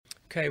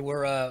Okay,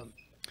 we're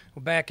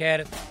back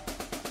at it.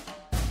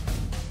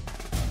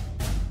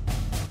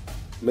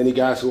 Many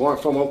guys who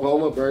aren't from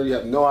Oklahoma, Barry, you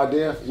have no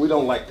idea. We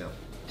don't like them.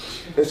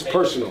 It's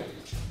personal.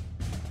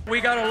 We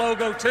got a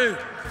logo too.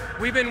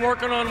 We've been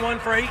working on one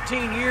for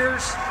 18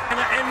 years,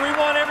 and we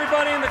want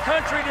everybody in the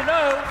country to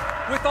know,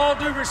 with all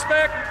due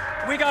respect,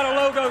 we got a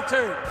logo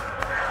too.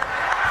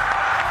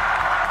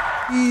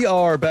 We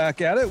are back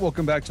at it.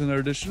 Welcome back to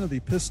another edition of the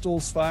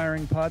Pistols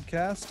Firing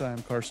Podcast.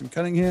 I'm Carson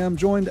Cunningham,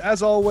 joined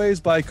as always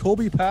by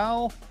Colby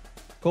Powell.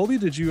 Colby,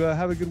 did you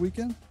have a good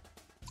weekend?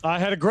 I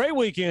had a great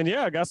weekend.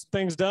 Yeah, I got some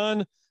things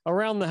done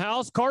around the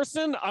house.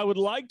 Carson, I would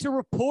like to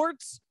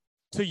report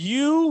to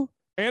you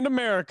and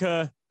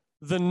America,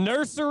 the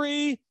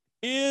nursery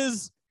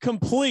is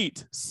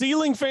complete.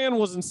 Ceiling fan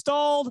was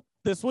installed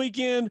this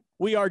weekend.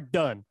 We are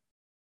done.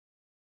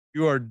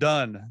 You are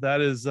done. That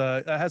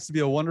has to be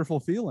a wonderful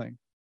feeling.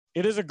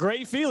 It is a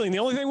great feeling. The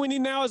only thing we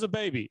need now is a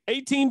baby.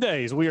 18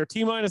 days. We are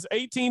T-minus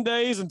 18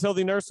 days until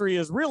the nursery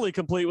is really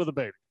complete with a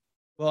baby.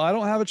 Well, I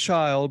don't have a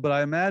child, but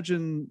I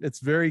imagine it's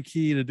very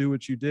key to do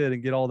what you did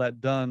and get all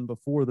that done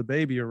before the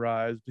baby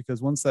arrives,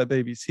 because once that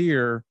baby's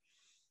here,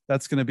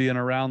 that's going to be an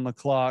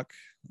around-the-clock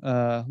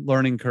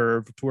learning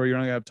curve to where you're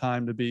not going to have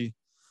time to be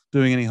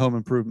doing any home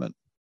improvement.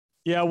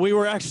 Yeah, we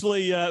were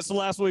actually, so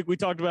last week we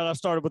talked about, I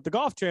started with the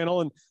Golf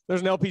Channel, and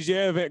there's an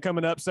LPGA event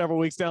coming up several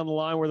weeks down the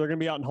line where they're going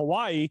to be out in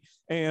Hawaii,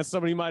 and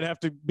somebody might have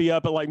to be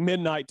up at like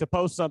midnight to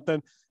post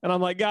something. And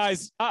I'm like,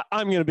 guys,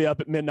 I'm going to be up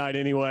at midnight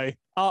anyway.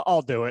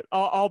 I'll do it.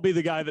 I'll be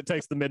the guy that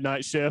takes the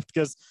midnight shift,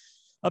 because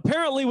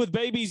apparently with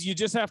babies, you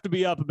just have to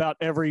be up about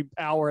every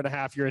hour and a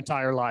half your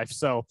entire life.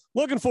 So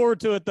looking forward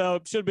to it, though.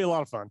 It should be a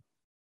lot of fun.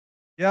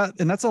 Yeah,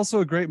 and that's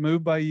also a great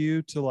move by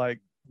you to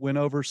win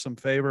over some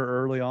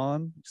favor early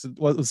on.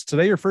 What was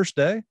today your first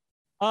day?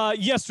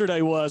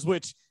 Yesterday was,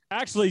 which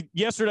actually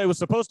yesterday was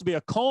supposed to be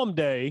a calm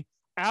day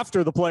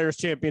after the Players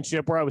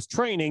Championship where I was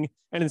training,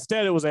 and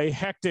instead it was a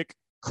hectic,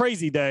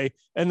 crazy day.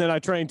 And then I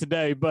trained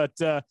today, but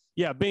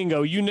yeah,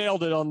 bingo. You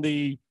nailed it on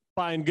the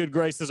buying good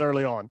graces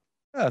early on.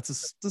 Yeah,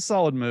 it's a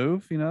solid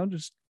move.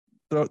 Just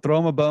throw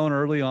them a bone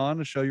early on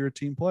to show you're a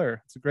team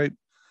player. It's a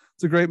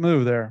great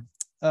move there.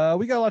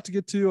 We got a lot to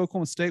get to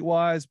Oklahoma State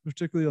wise,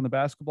 particularly on the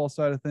basketball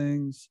side of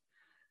things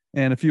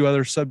and a few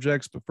other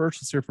subjects. But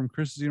first, let's hear from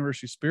Chris's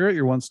University Spirit,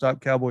 your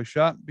one-stop Cowboy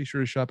shop. Be sure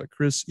to shop at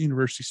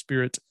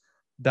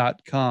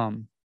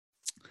chrisuniversityspirit.com.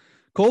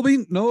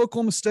 Colby, no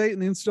Oklahoma State in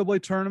the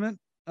NCAA tournament.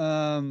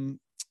 Do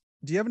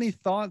you have any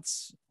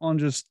thoughts on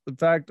just the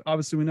fact,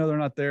 obviously we know they're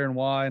not there and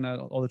why, and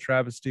all the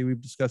travesty,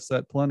 we've discussed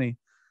that plenty.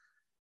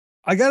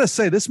 I got to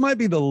say, this might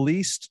be the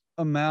least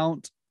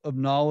amount of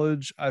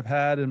knowledge I've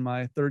had in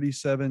my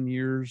 37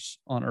 years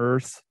on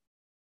earth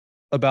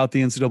about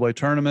the NCAA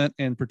tournament,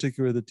 and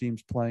particularly the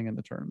teams playing in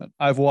the tournament.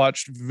 I've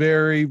watched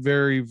very,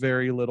 very,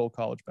 very little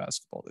college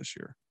basketball this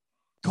year.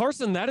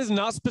 Carson, that is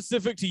not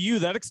specific to you.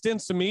 That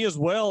extends to me as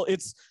well.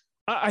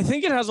 I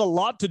think it has a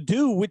lot to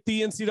do with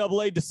the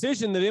NCAA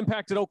decision that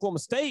impacted Oklahoma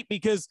State,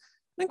 because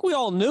I think we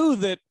all knew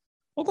that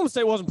Oklahoma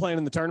State wasn't playing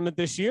in the tournament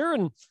this year.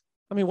 And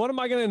I mean, what am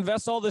I going to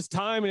invest all this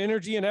time and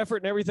energy and effort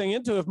and everything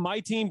into if my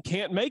team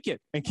can't make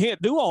it and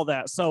can't do all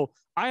that? So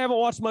I haven't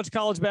watched much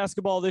college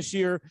basketball this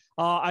year.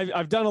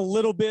 I've done a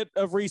little bit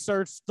of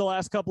research the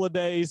last couple of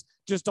days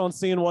just on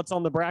seeing what's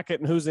on the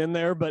bracket and who's in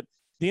there. But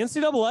the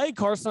NCAA,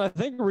 Carson, I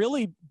think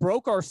really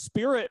broke our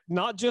spirit,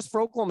 not just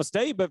for Oklahoma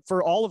State, but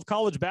for all of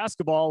college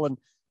basketball. And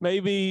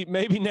maybe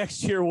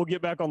next year we'll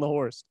get back on the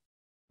horse.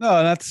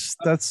 No,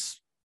 that's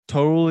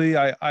totally,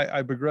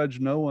 I begrudge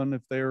no one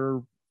if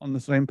they're on the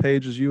same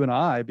page as you and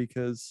I,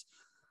 because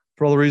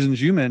for all the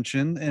reasons you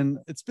mentioned, and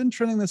it's been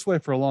trending this way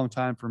for a long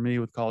time for me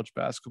with college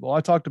basketball.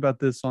 I talked about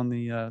this on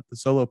the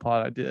solo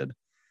pod I did.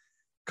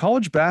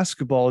 College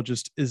basketball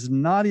just is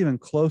not even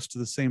close to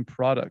the same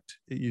product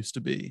it used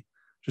to be.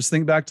 Just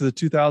think back to the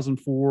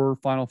 2004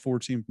 Final Four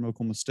team from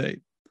Oklahoma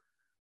State.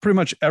 Pretty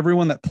much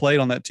everyone that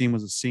played on that team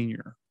was a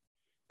senior.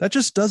 That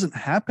just doesn't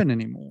happen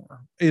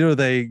anymore. Either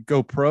they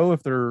go pro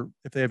if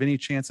they have any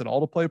chance at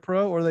all to play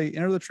pro, or they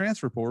enter the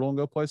transfer portal and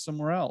go play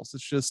somewhere else.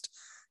 It's just,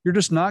 you're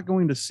just not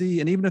going to see.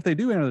 And even if they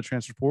do enter the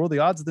transfer portal, the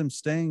odds of them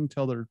staying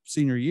till their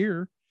senior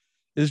year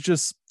is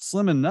just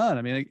slim and none.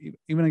 I mean,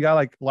 even a guy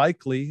like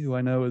Likely, who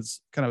I know is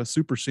kind of a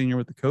super senior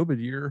with the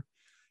COVID year,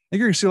 I think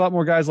you're going to see a lot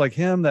more guys like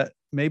him that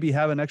maybe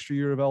have an extra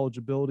year of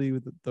eligibility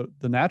with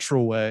the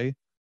natural way.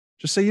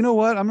 Just say, you know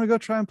what, I'm going to go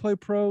try and play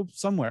pro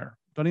somewhere.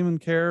 Don't even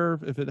care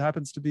if it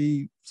happens to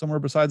be somewhere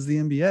besides the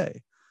NBA.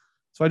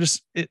 So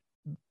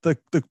the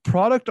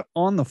product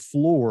on the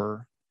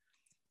floor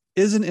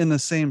isn't in the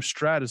same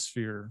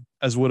stratosphere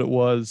as what it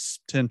was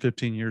 10,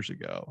 15 years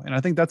ago. And I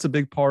think that's a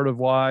big part of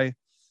why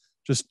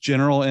just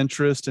general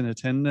interest and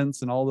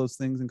attendance and all those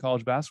things in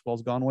college basketball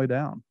has gone way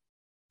down.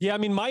 Yeah, I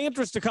mean, my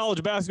interest to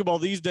college basketball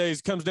these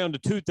days comes down to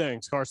two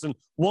things, Carson.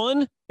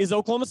 One, is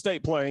Oklahoma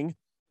State playing?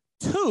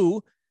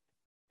 Two,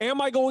 am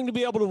I going to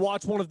be able to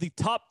watch one of the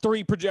top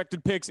 3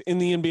 projected picks in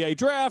the NBA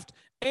draft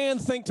and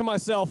think to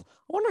myself, I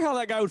wonder how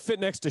that guy would fit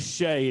next to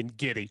Shea and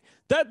Giddey?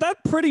 That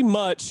pretty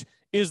much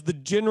is the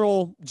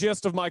general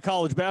gist of my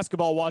college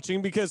basketball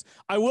watching, because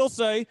I will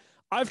say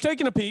I've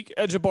taken a peek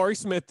at Jabari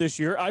Smith this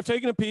year. I've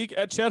taken a peek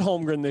at Chet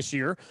Holmgren this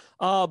year.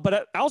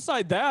 But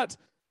outside that,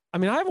 I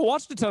mean, I haven't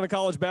watched a ton of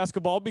college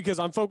basketball because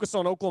I'm focused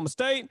on Oklahoma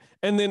State.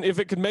 And then if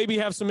it could maybe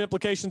have some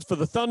implications for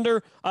the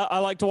Thunder, I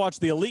like to watch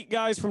the elite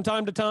guys from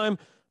time to time.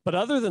 But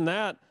other than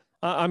that,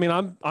 I mean,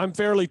 I'm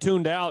fairly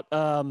tuned out.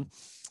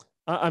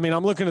 I mean,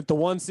 I'm looking at the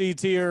 1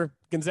 seeds here: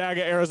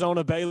 Gonzaga,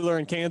 Arizona, Baylor,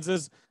 and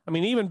Kansas. I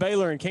mean, even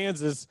Baylor and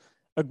Kansas,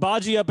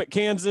 Agbaji up at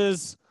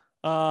Kansas.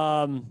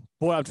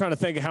 Boy, I'm trying to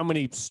think of how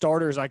many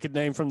starters I could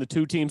name from the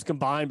two teams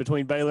combined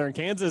between Baylor and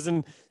Kansas.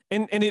 And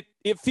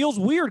it feels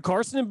weird,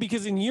 Carson,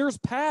 because in years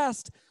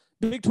past,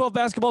 Big 12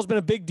 basketball has been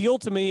a big deal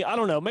to me. I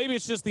don't know. Maybe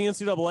it's just the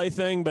NCAA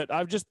thing, but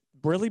I've just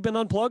really been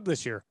unplugged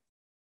this year.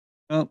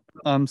 Well,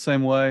 I'm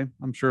same way.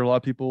 I'm sure a lot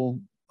of people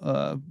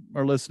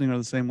are listening are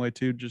the same way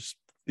too. Just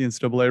the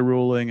NCAA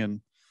ruling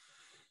and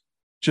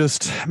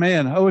just,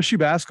 man, OSU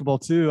basketball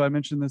too. I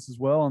mentioned this as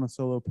well on the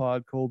solo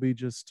pod, Colby.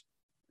 Just,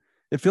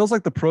 it feels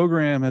like the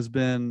program has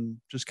been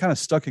just kind of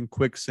stuck in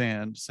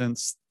quicksand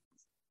since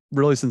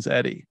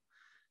Eddie,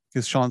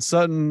 because Sean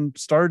Sutton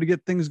started to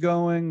get things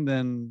going,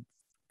 then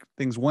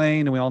things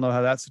waned, and we all know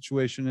how that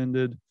situation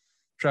ended.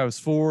 Travis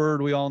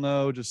Ford, we all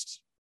know,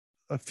 just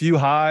a few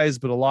highs,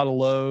 but a lot of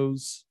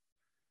lows.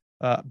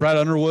 Brad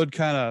Underwood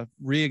kind of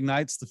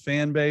reignites the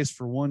fan base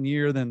for 1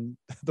 year, then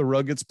the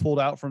rug gets pulled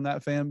out from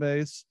that fan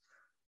base.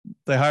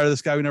 They hire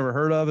this guy we never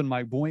heard of, and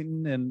Mike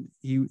Boynton, and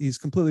he's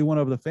completely won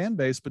over the fan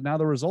base, but now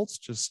the results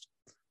just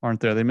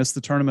aren't there. They missed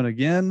the tournament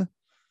again.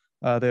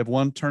 They have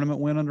one tournament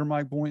win under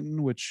Mike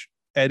Boynton, which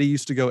Eddie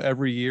used to go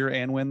every year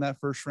and win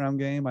that first round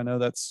game. I know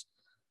it's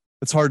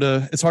hard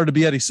to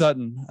be Eddie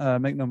Sutton,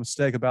 make no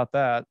mistake about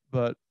that,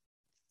 but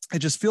it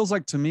just feels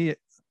like to me,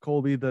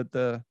 Colby, that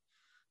the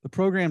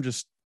program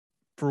just,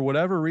 for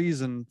whatever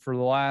reason, for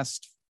the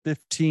last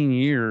 15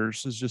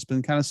 years has just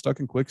been kind of stuck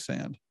in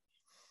quicksand.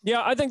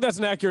 Yeah, I think that's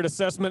an accurate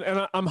assessment.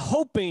 And I'm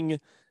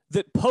hoping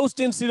that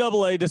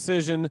post-NCAA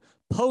decision,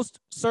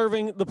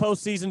 post-serving the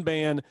postseason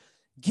ban,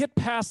 get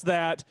past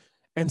that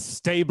and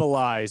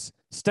stabilize.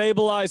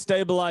 Stabilize.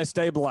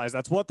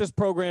 That's what this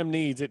program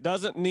needs. It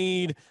doesn't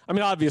need – I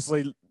mean,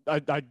 obviously,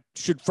 I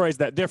should phrase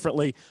that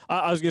differently.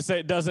 I was going to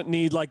say it doesn't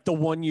need, like, the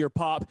 1 year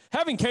pop.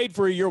 Having Cade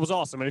for a year was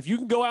awesome. And if you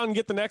can go out and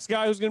get the next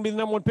guy who's going to be the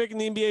number one pick in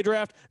the NBA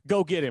draft,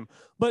 go get him.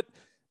 But –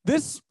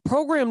 this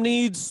program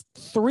needs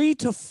 3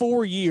 to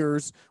 4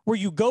 years where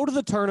you go to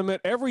the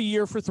tournament every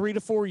year for 3 to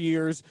 4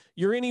 years.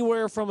 You're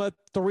anywhere from a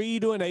 3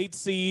 to an 8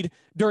 seed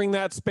during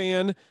that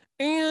span.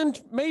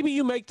 And maybe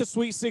you make the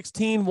Sweet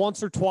 16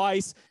 once or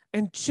twice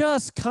and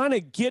just kind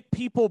of get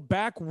people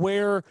back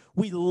where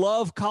we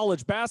love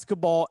college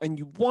basketball and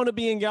you want to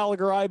be in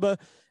Gallagher-Iba.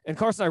 And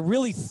Carson, I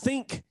really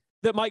think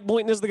that Mike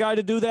Boynton is the guy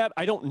to do that.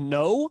 I don't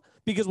know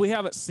because we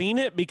haven't seen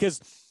it,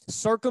 because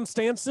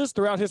circumstances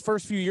throughout his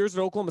first few years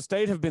at Oklahoma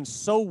State have been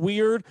so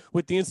weird,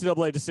 with the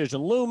NCAA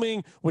decision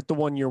looming, with the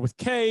 1 year with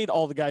Cade,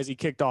 all the guys he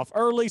kicked off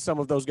early, some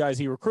of those guys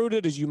he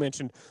recruited, as you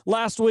mentioned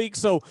last week.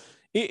 So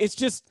it's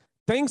just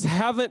things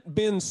haven't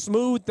been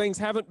smooth. Things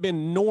haven't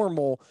been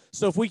normal.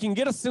 So if we can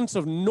get a sense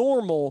of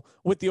normal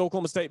with the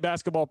Oklahoma State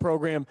basketball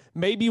program,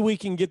 maybe we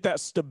can get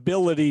that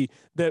stability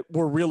that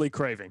we're really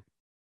craving.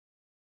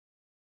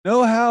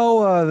 Know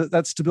how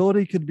that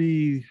stability could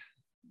be,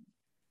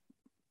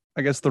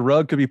 I guess the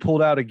rug could be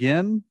pulled out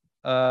again.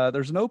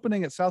 There's an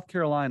opening at South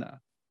Carolina.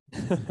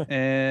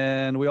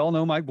 And we all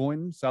know Mike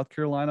Boynton, South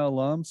Carolina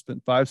alum,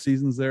 spent 5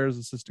 seasons there as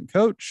assistant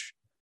coach.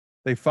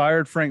 They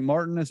fired Frank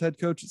Martin as head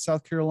coach at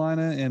South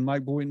Carolina, and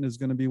Mike Boynton is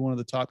going to be one of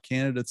the top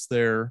candidates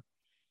there.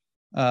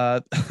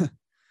 I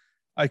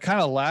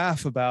kind of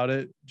laugh about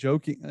it,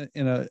 joking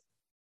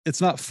it's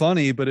not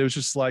funny, but it was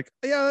just like,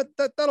 yeah,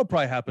 that'll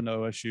probably happen to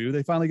OSU.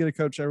 They finally get a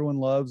coach everyone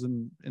loves,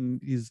 and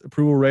his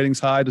approval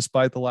ratings high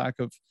despite the lack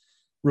of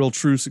real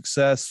true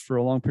success for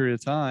a long period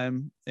of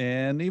time.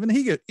 And even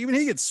he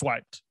gets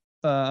swiped.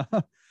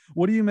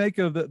 What do you make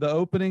of the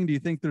opening? Do you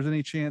think there's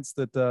any chance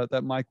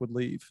that Mike would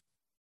leave?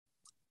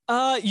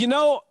 You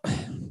know,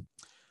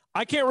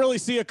 I can't really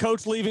see a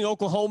coach leaving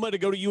Oklahoma to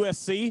go to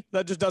USC.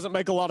 That just doesn't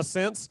make a lot of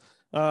sense.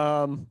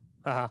 But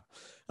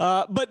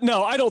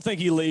no, I don't think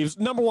he leaves.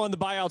 Number one, the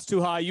buyout's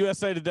too high.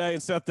 USA Today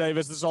and Seth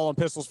Davis, this is all on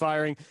pistols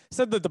firing,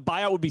 said that the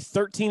buyout would be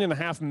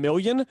 $13.5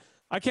 million.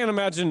 I can't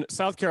imagine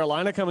South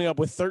Carolina coming up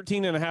with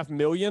 $13.5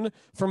 million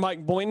for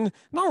Mike Boynton.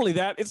 Not only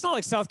that, it's not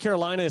like South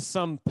Carolina is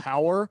some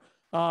power.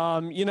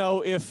 You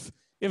know, if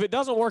it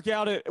doesn't work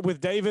out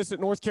with Davis at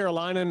North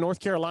Carolina and North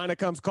Carolina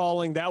comes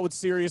calling, that would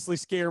seriously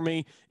scare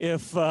me.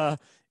 If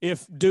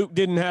Duke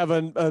didn't have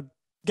a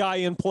guy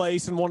in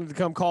place and wanted to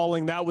come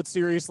calling, that would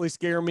seriously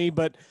scare me.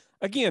 But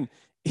again,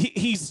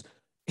 he's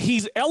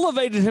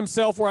elevated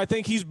himself where I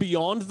think he's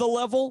beyond the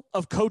level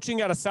of coaching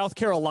at a South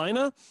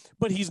Carolina,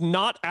 but he's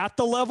not at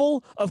the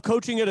level of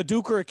coaching at a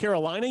Duke or a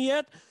Carolina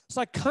yet.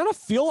 So I kind of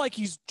feel like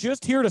he's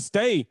just here to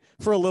stay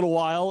for a little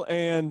while.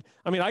 And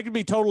I mean, I could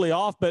be totally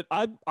off, but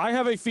I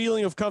have a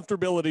feeling of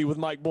comfortability with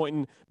Mike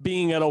Boynton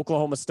being at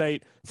Oklahoma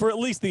State for at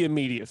least the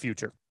immediate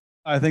future.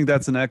 I think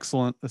that's an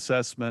excellent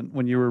assessment.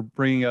 When you were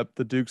bringing up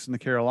the Dukes and the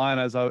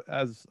Carolinas,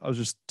 as I was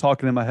just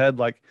talking in my head,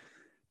 like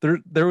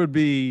there would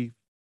be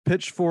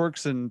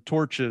pitchforks and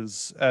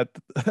torches at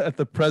at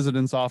the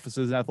president's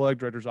offices and athletic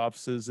directors'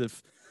 offices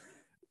if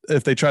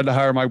they tried to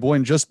hire Mike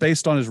Boynton just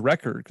based on his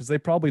record, because they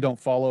probably don't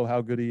follow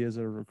how good he is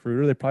as a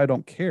recruiter. They probably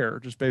don't care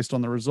just based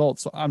on the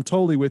results. So I'm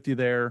totally with you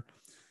there.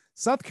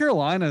 South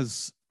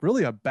Carolina's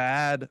really a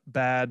bad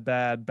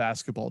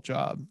basketball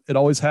job. It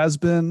always has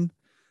been.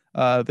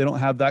 They don't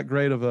have that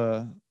great of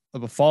a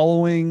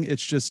following.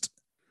 It's just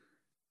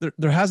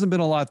there hasn't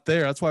been a lot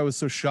there. That's why it was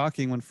so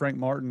shocking when Frank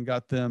Martin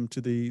got them to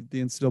the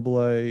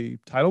NCAA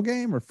title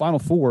game or Final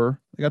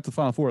Four. They got to the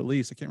Final Four at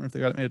least. I can't remember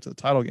if they made it to the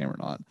title game or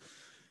not.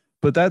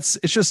 But it's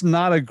just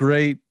not a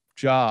great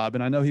job.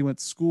 And I know he went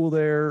to school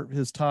there.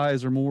 His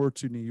ties are more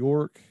to New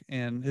York,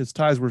 and his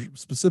ties were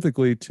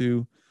specifically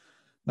to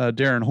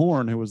Darren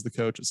Horn, who was the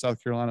coach at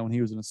South Carolina when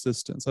he was an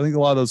assistant. So I think a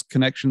lot of those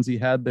connections he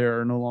had there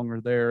are no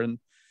longer there. And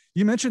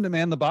you mentioned it,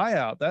 man, the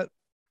buyout. That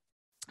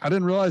I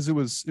didn't realize it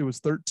was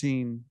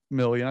 13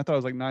 million. I thought it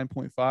was like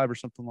 9.5 or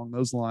something along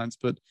those lines.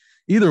 But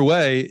either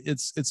way,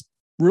 it's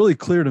really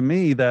clear to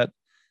me that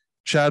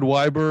Chad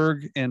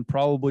Weiberg, and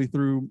probably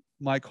through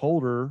Mike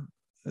Holder,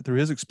 through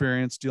his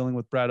experience dealing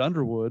with Brad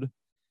Underwood,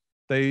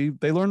 they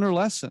learned their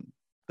lesson.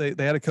 They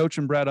had a coach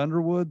in Brad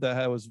Underwood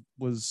that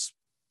was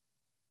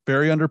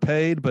very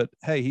underpaid, but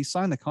hey, he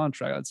signed the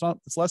contract.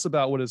 It's less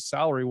about what his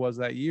salary was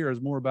that year.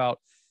 It's more about,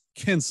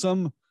 can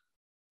some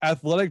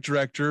athletic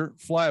director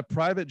fly a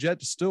private jet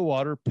to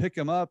Stillwater, pick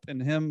him up,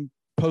 and him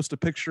post a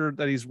picture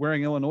that he's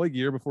wearing Illinois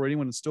gear before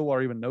anyone in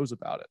Stillwater even knows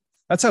about it.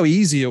 That's how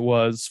easy it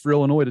was for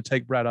Illinois to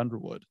take Brad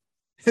Underwood.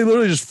 He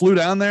literally just flew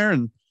down there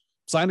and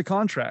signed a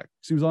contract.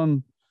 He was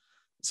on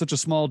such a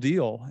small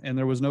deal, and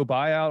there was no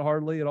buyout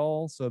hardly at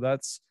all. So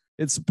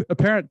it's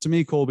apparent to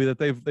me, Colby, that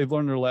they've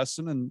learned their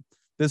lesson, and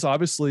this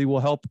obviously will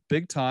help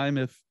big time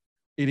if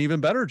an even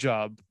better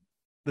job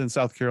than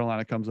South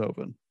Carolina comes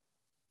open.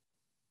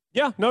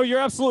 Yeah, no, you're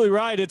absolutely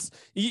right. It's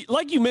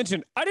like you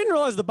mentioned, I didn't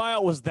realize the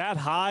buyout was that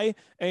high,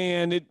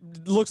 and it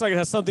looks like it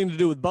has something to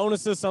do with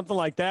bonuses, something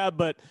like that.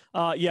 But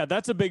yeah,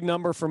 that's a big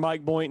number for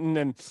Mike Boynton.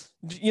 And,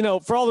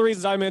 for all the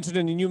reasons I mentioned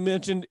and you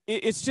mentioned,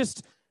 it's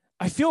just,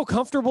 I feel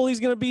comfortable he's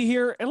going to be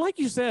here. And like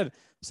you said,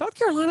 South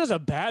Carolina's a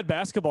bad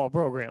basketball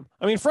program.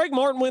 I mean, Frank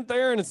Martin went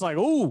there, and it's like,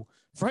 ooh,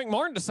 Frank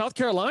Martin to South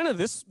Carolina,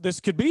 this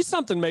could be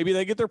something. Maybe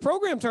they get their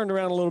program turned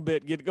around a little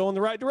bit, get it going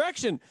the right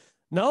direction.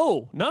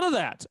 No, none of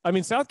that. I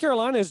mean, South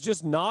Carolina is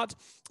just not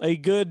a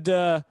good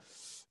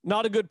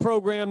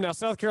program. Now,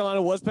 South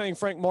Carolina was paying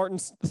Frank Martin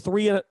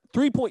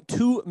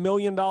 $3.2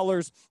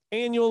 million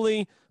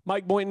annually.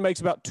 Mike Boynton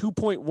makes about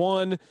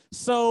 2.1.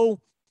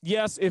 So,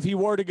 yes, if he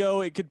were to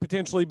go, it could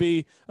potentially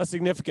be a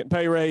significant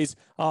pay raise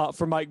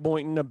for Mike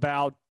Boynton,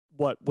 about,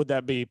 what would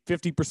that be,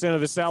 50%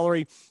 of his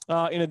salary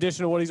in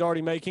addition to what he's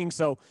already making.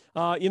 So,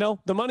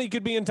 the money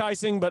could be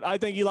enticing, but I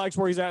think he likes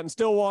where he's at in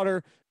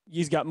Stillwater.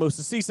 He's got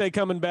Moussa Cisse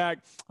coming back.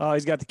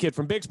 He's got the kid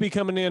from Bixby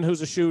coming in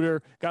who's a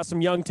shooter, got some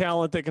young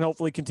talent that can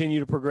hopefully continue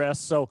to progress.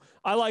 So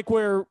I like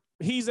where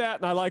he's at,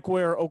 and I like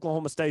where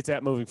Oklahoma State's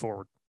at moving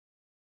forward.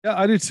 Yeah,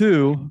 I do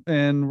too.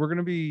 And we're going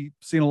to be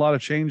seeing a lot of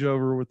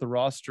changeover with the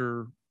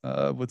roster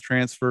with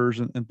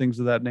transfers and things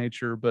of that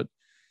nature. But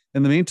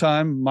in the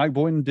meantime, Mike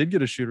Boynton did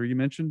get a shooter. You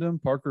mentioned him,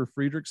 Parker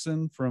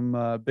Friedrichsen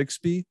from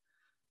Bixby,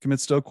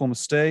 commits to Oklahoma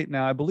State.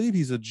 Now, I believe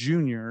he's a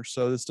junior,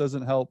 so this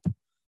doesn't help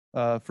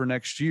for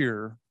next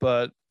year,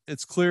 but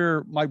it's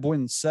clear Mike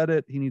Boynton said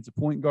it. He needs a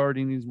point guard.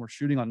 He needs more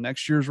shooting on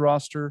next year's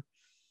roster.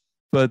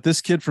 But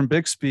this kid from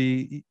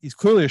Bixby, he's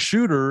clearly a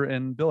shooter,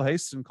 and Bill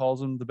Haston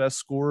calls him the best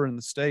scorer in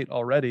the state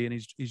already, and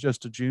he's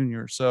just a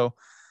junior. So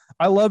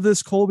I love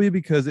this, Colby,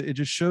 because it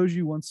just shows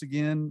you once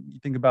again, you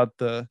think about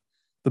the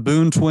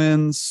Boone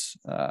twins,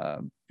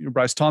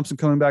 Bryce Thompson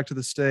coming back to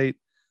the state.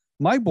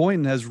 Mike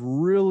Boynton has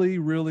really,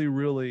 really,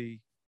 really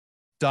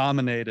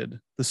dominated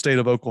the state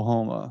of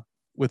Oklahoma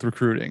with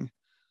recruiting.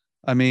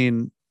 I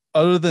mean,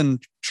 other than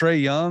Trey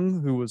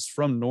Young, who was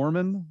from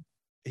Norman,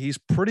 he's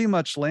pretty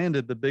much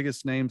landed the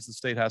biggest names the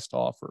state has to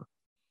offer.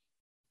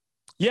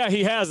 Yeah,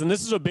 he has. And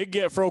this is a big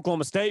get for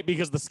Oklahoma State,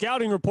 because the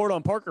scouting report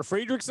on Parker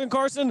Friedrichsen,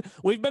 Carson,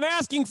 we've been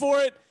asking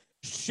for it.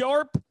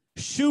 Sharp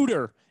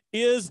shooter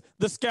is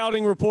the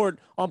scouting report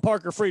on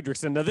Parker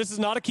Friedrichsen. Now, this is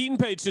not a Keaton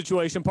Page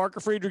situation. Parker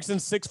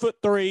Friedrichsen's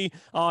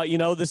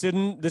 6'3".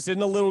 This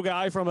isn't a little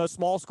guy from a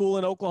small school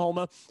in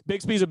Oklahoma.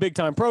 Bixby's a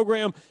big-time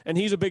program, and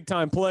he's a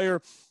big-time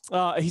player.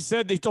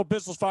 He told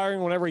Pistols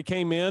Firing whenever he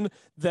came in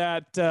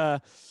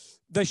that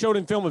they showed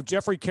him film of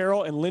Jeffrey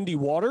Carroll and Lindy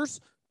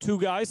Waters, two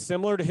guys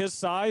similar to his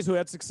size who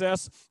had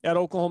success at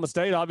Oklahoma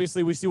State.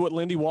 Obviously, we see what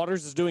Lindy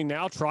Waters is doing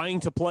now, trying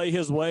to play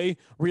his way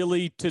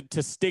really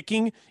to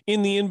sticking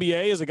in the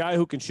NBA as a guy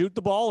who can shoot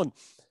the ball. And,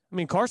 I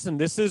mean, Carson,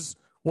 this is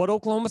what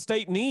Oklahoma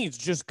State needs.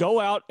 Just go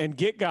out and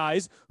get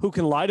guys who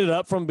can light it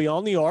up from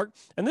beyond the arc.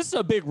 And this is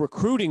a big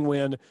recruiting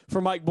win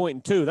for Mike Boynton,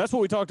 too. That's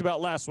what we talked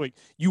about last week.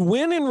 You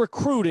win in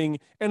recruiting,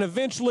 and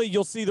eventually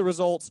you'll see the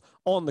results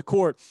on the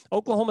court.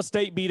 Oklahoma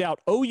State beat out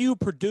OU,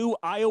 Purdue,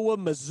 Iowa,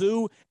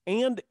 Mizzou,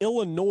 and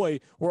Illinois.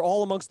 Were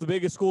all amongst the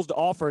biggest schools to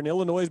offer, and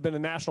Illinois has been a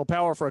national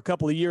power for a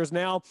couple of years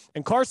now.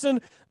 And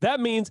Carson, that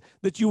means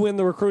that you win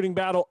the recruiting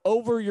battle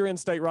over your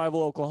in-state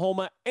rival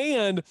Oklahoma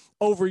and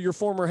over your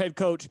former head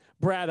coach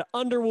Brad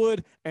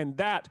Underwood, and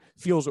that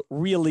feels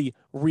really,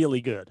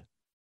 really good.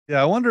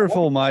 Yeah, I wonder if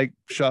old Mike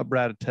shot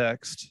Brad a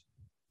text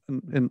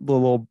and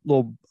little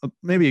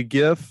maybe a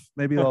GIF,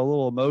 maybe a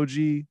little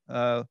emoji,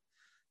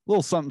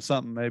 little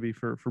something maybe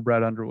for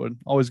Brad Underwood.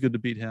 Always good to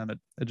beat him at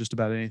just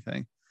about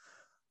anything.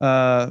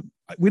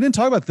 We didn't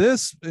talk about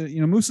this.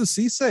 Moussa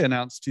Cisse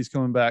announced he's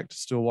coming back to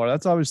Stillwater.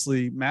 That's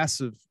obviously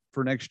massive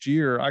for next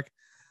year.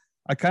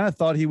 I kind of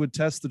thought he would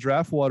test the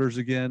draft waters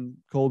again,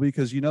 Colby,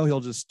 because he'll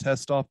just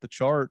test off the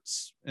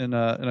charts in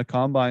a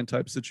combine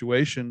type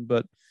situation.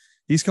 But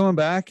he's coming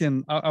back,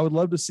 and I would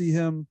love to see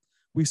him.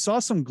 We saw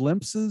some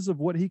glimpses of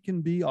what he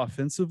can be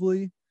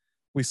offensively.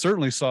 We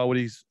certainly saw what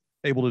he's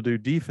able to do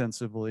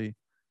defensively.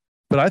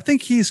 But I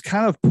think he's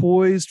kind of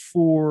poised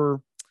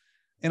for,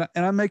 and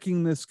I'm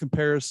making this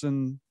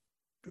comparison,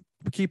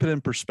 keep it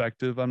in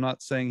perspective. I'm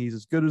not saying he's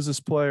as good as this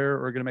player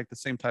or going to make the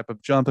same type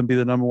of jump and be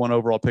the number one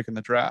overall pick in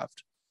the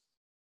draft.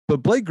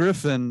 But Blake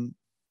Griffin,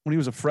 when he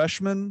was a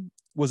freshman,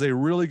 was a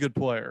really good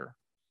player.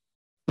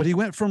 But he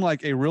went from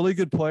like a really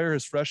good player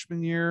his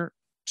freshman year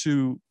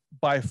to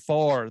by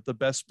far the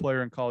best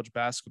player in college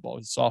basketball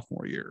his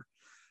sophomore year.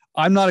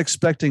 I'm not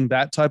expecting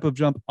that type of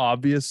jump,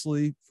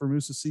 obviously, for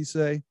Moussa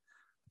Cisse,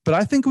 but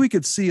I think we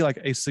could see like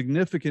a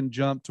significant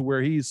jump to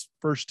where he's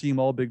first team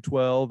all Big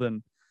 12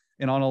 and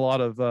on a lot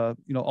of,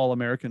 all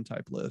American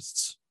type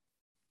lists.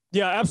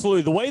 Yeah,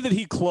 absolutely. The way that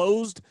he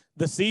closed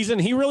the season,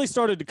 he really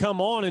started to come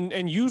on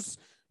and use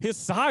his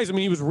size. I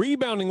mean, he was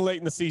rebounding late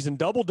in the season,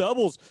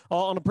 double-doubles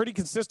on a pretty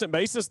consistent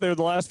basis there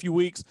the last few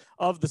weeks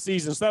of the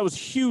season. So that was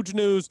huge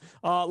news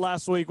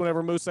last week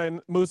whenever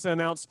Moussa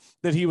announced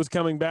that he was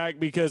coming back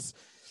because,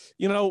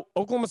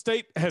 Oklahoma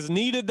State has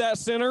needed that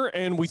center,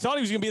 and we thought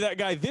he was going to be that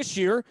guy this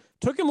year.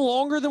 Took him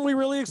longer than we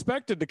really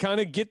expected to kind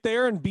of get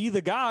there and be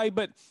the guy,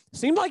 but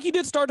seemed like he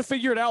did start to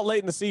figure it out late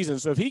in the season.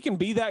 So if he can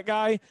be that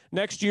guy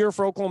next year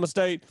for Oklahoma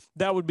State,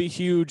 that would be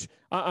huge.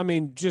 I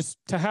mean, just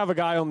to have a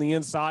guy on the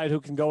inside who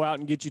can go out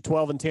and get you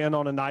 12 and 10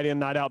 on a night in,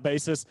 night out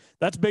basis,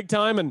 that's big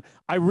time. And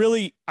I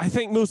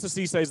think Moussa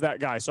Cisse is that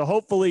guy. So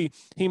hopefully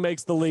he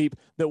makes the leap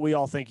that we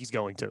all think he's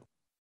going to.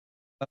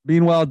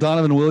 Meanwhile,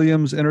 Donovan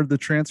Williams entered the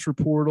transfer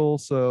portal,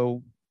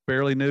 so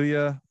barely knew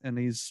you, and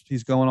he's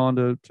going on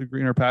to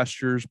greener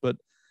pastures. But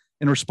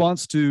in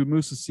response to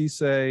Moussa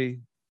Cisse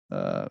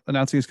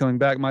announcing he's coming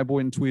back, Mike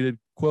Boynton tweeted,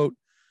 quote,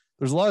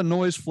 "There's a lot of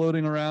noise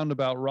floating around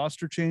about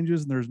roster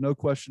changes, and there's no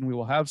question we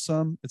will have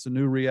some. It's a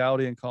new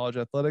reality in college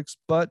athletics,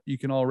 but you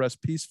can all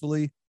rest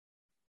peacefully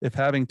if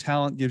having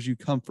talent gives you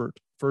comfort.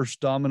 First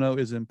domino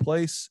is in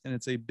place, and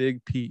it's a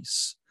big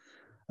piece."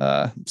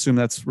 Assume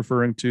that's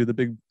referring to the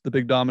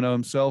big domino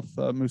himself,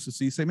 Moussa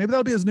Cisse. Maybe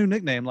that'll be his new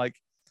nickname, like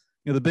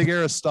the big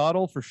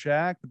Aristotle for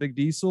Shaq, the big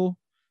Diesel.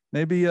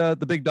 Maybe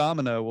the big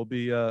domino will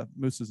be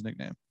Moussa's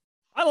nickname.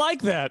 I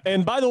like that.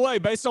 And by the way,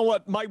 based on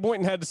what Mike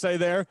Boynton had to say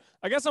there,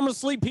 I guess I'm going to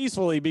sleep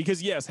peacefully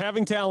because, yes,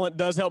 having talent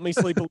does help me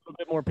sleep a little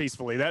bit more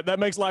peacefully. That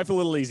makes life a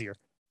little easier.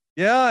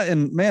 Yeah,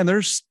 and man,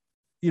 there's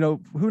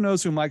who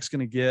knows who Mike's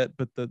going to get,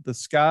 but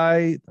the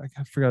guy,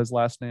 I forgot his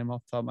last name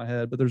off the top of my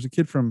head, but there's a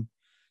kid from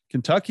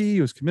Kentucky.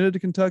 He was committed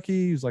to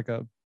Kentucky. He was like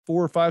a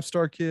 4 or 5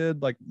 star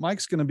kid. Like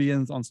Mike's going to be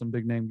in on some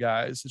big name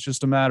guys. It's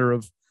just a matter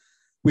of,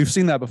 we've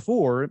seen that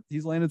before.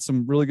 He's landed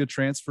some really good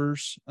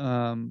transfers.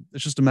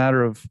 It's just a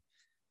matter of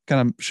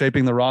kind of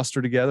shaping the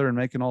roster together and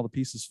making all the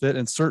pieces fit,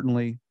 and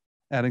certainly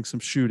adding some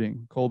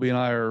shooting. Colby and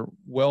I are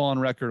well on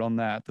record on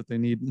that they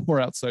need more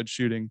outside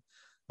shooting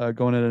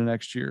going into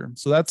next year.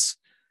 So that's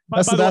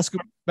the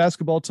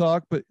basketball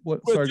talk. But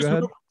what? Sorry, go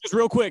ahead. Just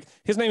real quick,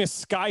 his name is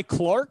Sky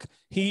Clark.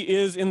 He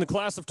is in the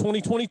class of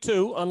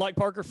 2022, unlike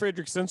Parker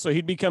Fredrickson, so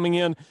he'd be coming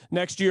in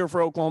next year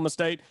for Oklahoma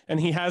State, and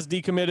he has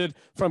decommitted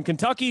from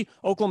Kentucky.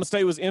 Oklahoma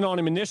State was in on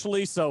him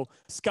initially, so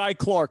Sky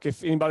Clark,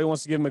 if anybody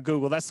wants to give him a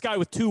Google. That's Sky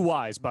with 2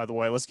 Y's, by the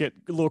way. Let's get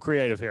a little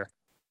creative here.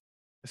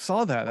 I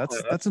saw that.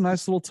 That's a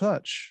nice little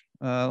touch.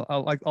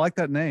 I like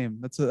that name.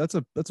 That's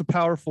a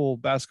powerful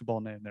basketball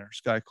name there,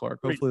 Sky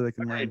Clark. Hopefully they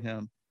can land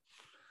him.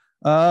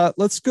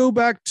 Let's go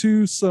back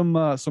to some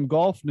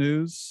golf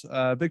news.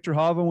 Victor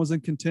Hovland was in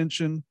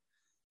contention.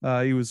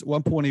 He was at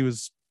one point he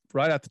was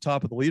right at the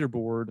top of the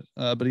leaderboard,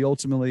 but he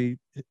ultimately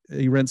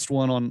rinsed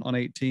one on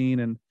 18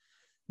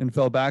 and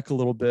fell back a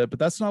little bit. But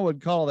that's not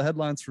what caught all the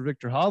headlines for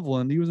Victor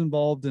Hovland. He was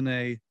involved in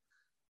a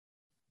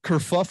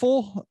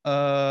kerfuffle,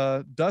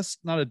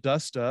 not a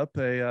dust up,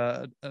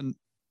 a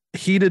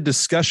heated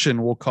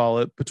discussion, we'll call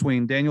it,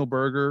 between Daniel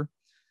Berger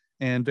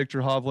and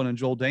Victor Hovland and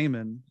Joel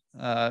Damon.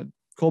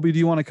 Colby, do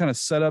you want to kind of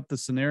set up the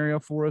scenario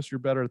for us? You're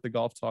better at the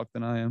golf talk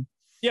than I am.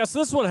 Yeah, so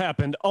this is what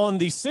happened. On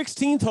the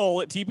 16th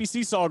hole at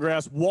TPC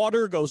Sawgrass,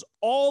 water goes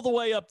all the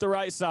way up the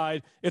right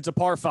side. It's a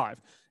par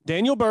 5.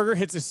 Daniel Berger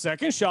hits his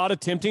second shot,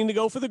 attempting to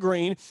go for the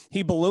green.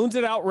 He balloons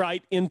it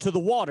outright into the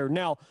water.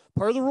 Now,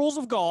 per the rules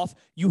of golf,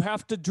 you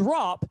have to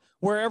drop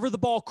wherever the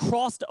ball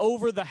crossed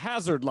over the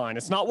hazard line.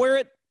 It's not where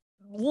it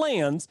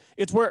lands,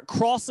 it's where it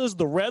crosses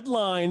the red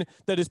line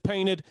that is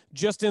painted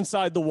just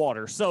inside the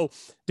water. So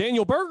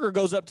Daniel Berger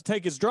goes up to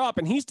take his drop,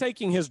 and he's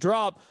taking his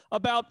drop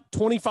about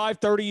 25,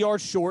 30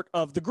 yards short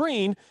of the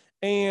green.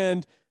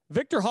 And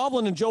Victor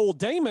Hovland and Joel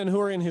Damon, who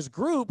are in his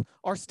group,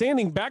 are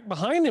standing back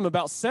behind him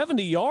about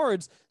 70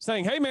 yards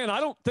saying, hey, man, I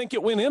don't think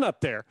it went in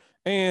up there.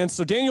 And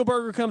so Daniel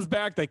Berger comes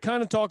back. They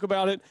kind of talk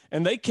about it,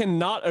 and they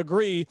cannot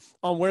agree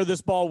on where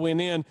this ball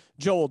went in.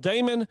 Joel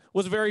Damon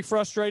was very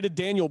frustrated.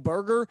 Daniel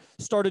Berger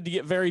started to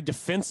get very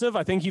defensive.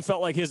 I think he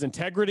felt like his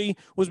integrity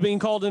was being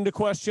called into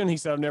question. He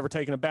said, I've never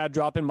taken a bad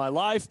drop in my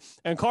life.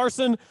 And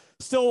Carson,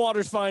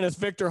 Stillwater's finest,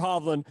 Victor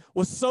Hovland,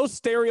 was so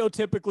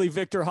stereotypically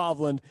Victor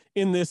Hovland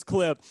in this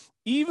clip.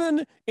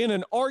 Even in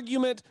an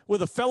argument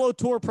with a fellow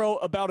tour pro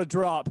about a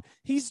drop,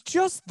 he's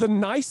just the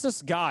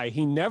nicest guy.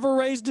 He never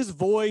raised his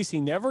voice.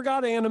 He never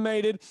got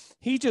animated.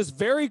 He just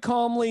very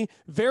calmly,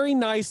 very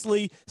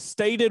nicely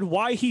stated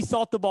why he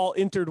thought the ball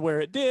entered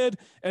where it did.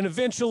 And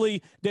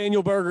eventually,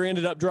 Daniel Berger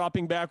ended up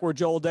dropping back where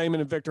Joel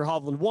Damon and Victor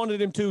Hovland wanted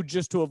him to,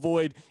 just to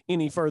avoid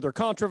any further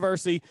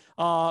controversy.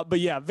 But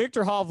yeah,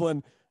 Victor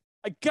Hovland,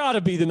 I gotta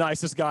be the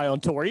nicest guy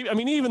on tour. I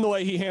mean, even the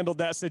way he handled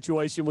that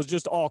situation was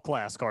just all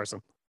class,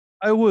 Carson.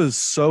 I was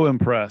so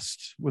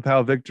impressed with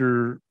how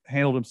Victor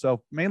handled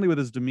himself, mainly with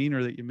his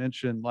demeanor that you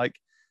mentioned. Like,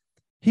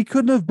 he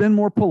couldn't have been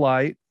more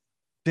polite.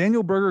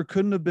 Daniel Berger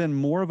couldn't have been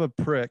more of a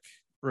prick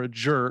or a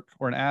jerk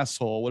or an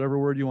asshole, whatever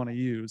word you want to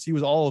use. He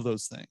was all of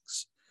those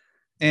things.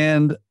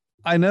 And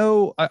I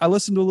know I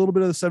listened to a little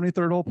bit of the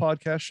 73rd Hole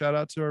podcast. Shout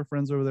out to our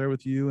friends over there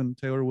with you and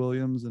Taylor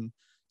Williams and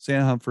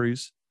Sam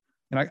Humphreys.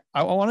 And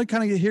I want to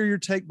kind of hear your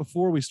take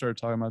before we start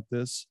talking about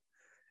this.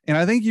 And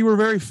I think you were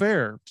very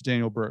fair to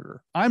Daniel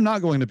Berger. I'm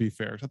not going to be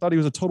fair. I thought he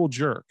was a total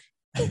jerk.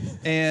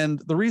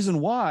 And the reason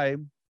why,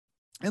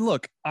 and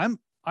look,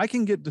 I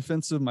can get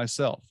defensive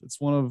myself. It's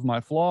one of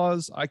my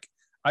flaws.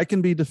 I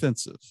can be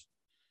defensive.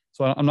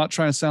 So I'm not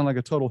trying to sound like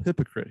a total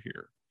hypocrite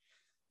here.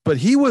 But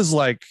he was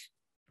like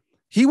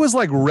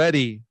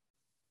ready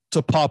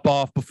to pop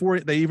off before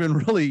they even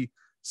really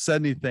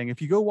said anything.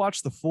 If you go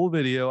watch the full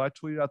video, I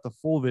tweeted out the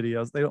full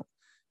videos.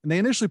 And they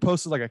initially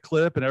posted like a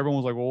clip, and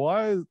everyone was like, well,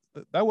 why?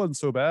 That wasn't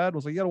so bad. I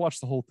was like, you got to watch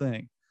the whole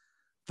thing.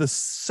 The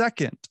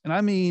second, and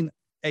I mean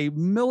a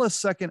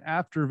millisecond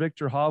after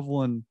Victor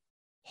Hovland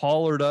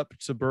hollered up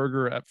to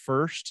Berger at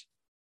first,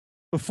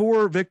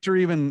 before Victor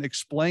even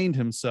explained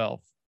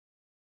himself,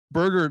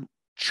 Berger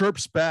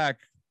chirps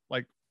back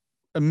like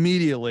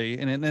immediately.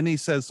 And then he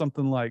says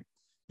something like,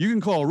 you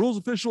can call a rules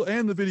official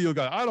and the video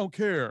guy. I don't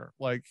care.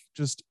 Like,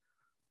 just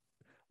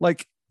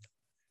like,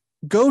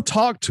 go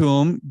talk to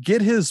him,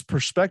 get his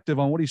perspective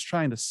on what he's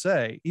trying to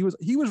say. He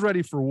was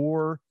ready for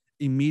war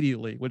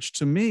immediately, which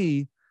to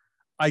me,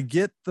 I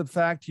get the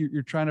fact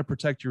you're trying to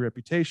protect your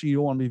reputation. You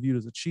don't want to be viewed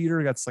as a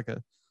cheater. That's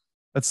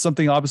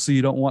something obviously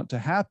you don't want to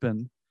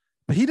happen,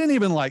 but he didn't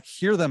even like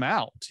hear them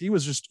out. He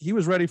was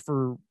ready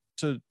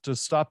to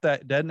stop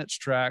that dead in its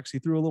tracks. He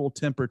threw a little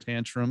temper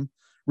tantrum,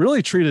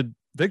 really treated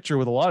Victor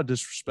with a lot of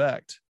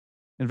disrespect,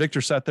 and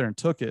Victor sat there and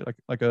took it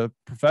like a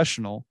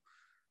professional.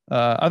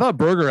 I thought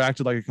Berger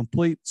acted like a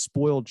complete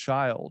spoiled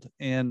child,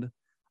 and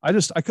I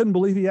couldn't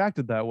believe he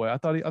acted that way. I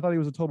thought he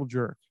was a total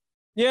jerk.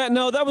 Yeah,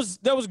 no, that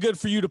was good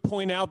for you to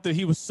point out that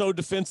he was so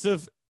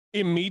defensive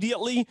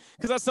immediately,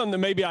 because that's something that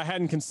maybe I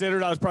hadn't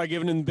considered. I was probably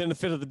giving him the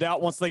benefit of the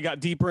doubt once they got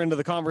deeper into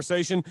the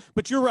conversation.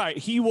 But you're right.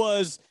 He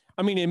was,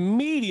 I mean,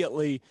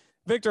 immediately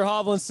Victor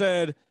Hovland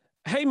said,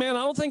 hey, man, I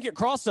don't think it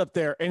crossed up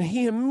there. And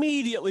he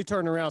immediately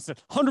turned around and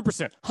said,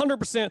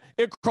 100%,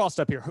 it crossed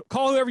up here.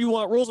 Call whoever you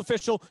want, rules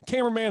official,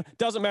 cameraman,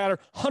 doesn't matter,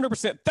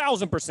 100%,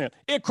 1,000%,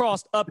 it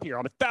crossed up here.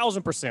 I'm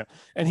 1,000%.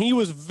 And he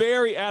was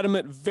very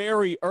adamant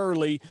very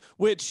early,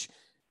 which,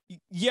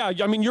 yeah,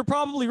 I mean, you're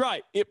probably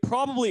right. It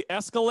probably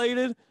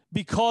escalated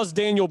because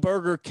Daniel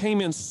Berger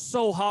came in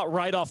so hot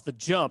right off the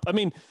jump. I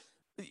mean,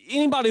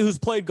 anybody who's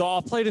played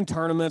golf, played in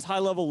tournaments, high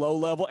level, low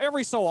level,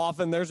 every so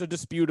often there's a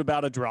dispute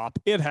about a drop.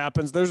 It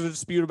happens. There's a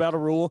dispute about a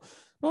rule.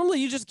 Normally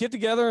you just get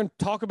together and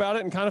talk about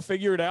it and kind of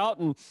figure it out.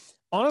 And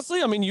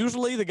honestly, I mean,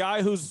 usually the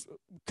guy who's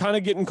kind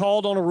of getting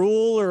called on a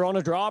rule or on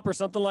a drop or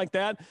something like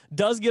that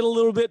does get a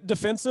little bit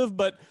defensive,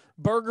 but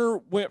Berger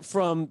went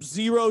from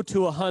 0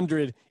 to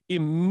 100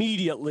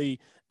 immediately.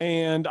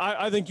 And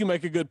I think you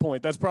make a good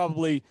point. That's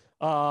probably,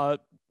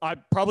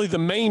 probably the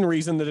main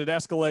reason that it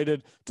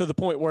escalated to the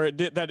point where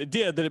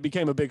it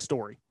became a big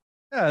story.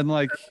 Yeah. And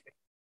like,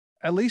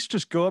 at least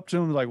just go up to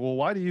him like, well,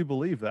 why do you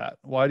believe that?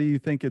 Why do you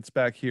think it's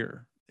back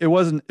here? It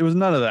was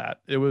none of that.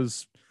 It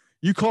was,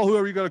 you call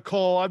whoever you got to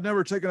call. I've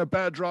never taken a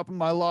bad drop in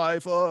my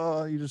life.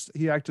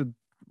 He acted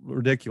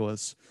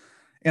ridiculous.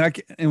 And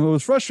what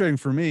was frustrating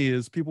for me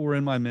is people were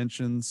in my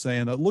mentions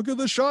saying that, look at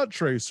the shot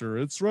tracer.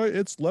 It's right.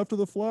 It's left of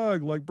the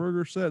flag. Like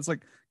Berger said, it's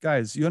like,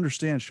 guys, you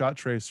understand shot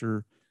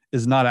tracer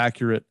is not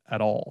accurate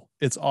at all.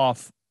 It's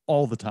off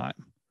all the time,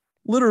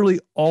 literally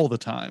all the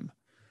time.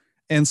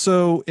 And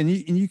so, and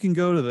you can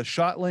go to the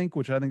shot link,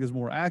 which I think is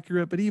more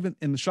accurate, but even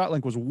in the shot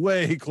link was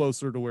way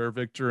closer to where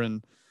Victor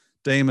and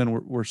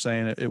Damon were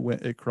saying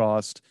it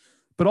crossed.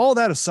 But all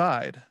that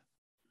aside,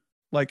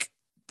 like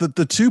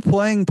the two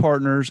playing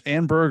partners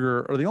and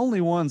Berger are the only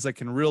ones that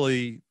can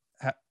really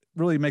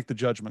make the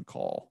judgment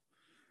call.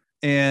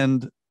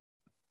 And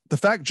the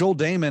fact Joel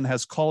Damon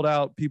has called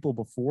out people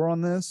before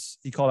on this,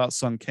 he called out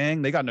Sung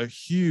Kang. They got in a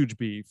huge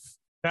beef.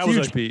 That huge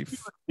was a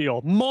beef.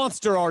 Deal.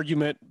 Monster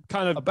argument,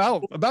 kind of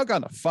about got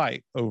in a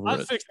fight over it. I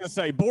was fixing to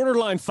say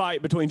borderline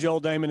fight between Joel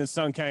Damon and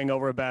Sung Kang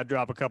over a bad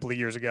drop a couple of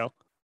years ago.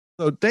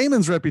 So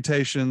Damon's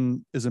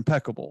reputation is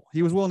impeccable.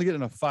 He was willing to get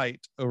in a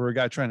fight over a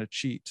guy trying to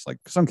cheat. Like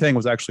Sung Kang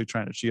was actually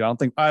trying to cheat.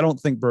 I don't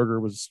think Berger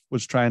was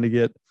trying to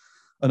get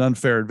an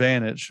unfair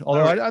advantage.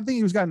 Although I think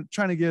he was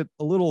trying to get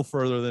a little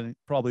further than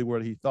probably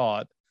what he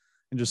thought,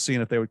 and just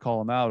seeing if they would call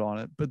him out on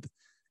it. But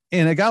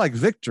and a guy like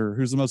Victor,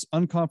 who's the most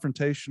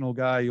unconfrontational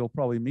guy you'll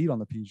probably meet on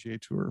the PGA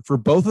Tour, for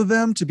both of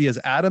them to be as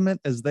adamant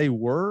as they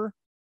were,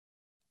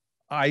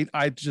 I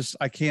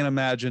can't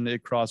imagine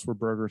it crossed where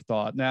Berger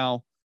thought.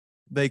 Now,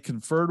 they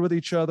conferred with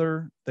each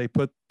other.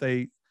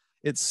 It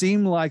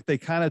seemed like they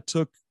kind of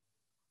took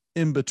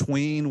in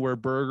between where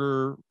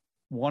Berger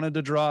wanted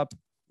to drop,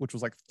 which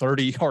was like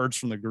 30 yards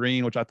from the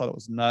green, which I thought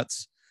was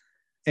nuts.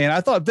 And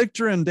I thought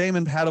Victor and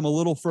Damon had him a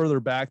little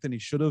further back than he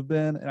should have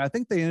been. And I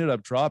think they ended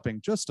up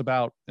dropping just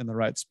about in the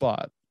right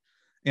spot.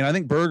 And I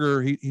think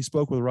Berger, he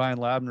spoke with Ryan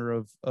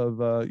Labner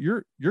of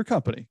your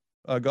company,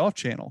 Golf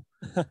Channel.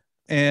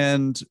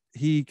 And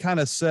he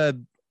kind of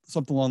said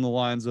something along the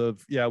lines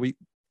of, yeah,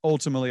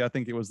 I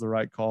think it was the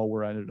right call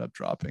where I ended up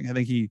dropping. I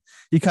think he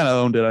kind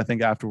of owned it, I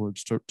think,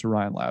 afterwards to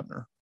Ryan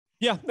Labner.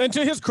 Yeah. And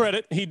to his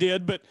credit, he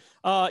did. But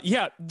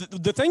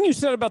the thing you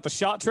said about the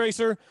shot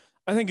tracer,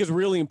 I think is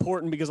really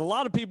important, because a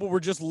lot of people were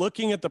just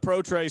looking at the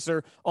Pro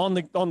Tracer on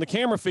the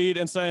camera feed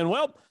and saying,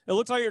 well, it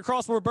looks like it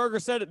crossed where Berger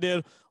said it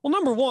did. Well,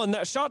 number one,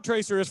 that shot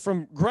tracer is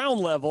from ground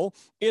level.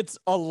 It's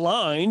a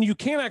line. You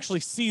can't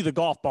actually see the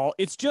golf ball.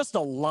 It's just a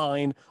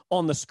line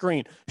on the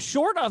screen.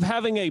 Short of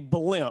having a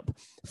blimp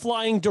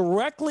flying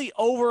directly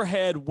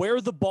overhead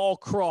where the ball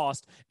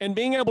crossed and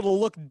being able to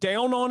look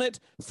down on it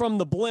from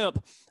the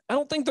blimp, I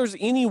don't think there's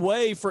any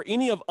way for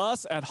any of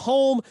us at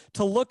home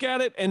to look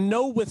at it and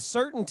know with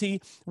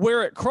certainty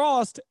where it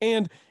crossed.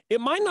 And it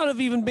might not have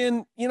even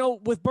been,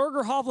 with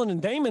Berger, Hovland, and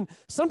Damon,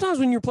 sometimes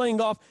when you're playing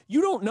golf, you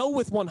don't know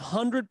with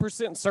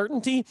 100%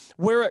 certainty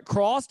where it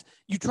crossed.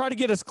 You try to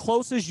get as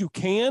close as you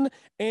can,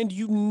 and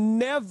you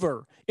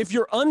never, if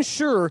you're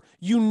unsure,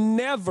 you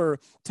never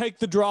take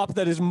the drop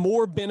that is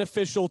more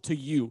beneficial to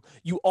you.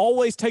 You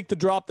always take the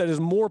drop that is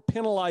more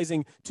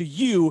penalizing to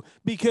you,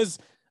 because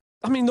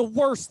the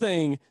worst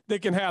thing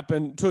that can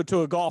happen to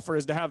a golfer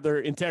is to have their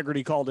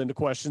integrity called into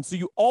question. So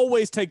you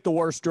always take the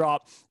worst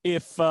drop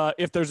if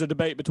there's a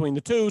debate between the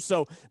two.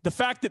 So the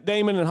fact that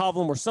Damon and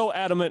Hovland were so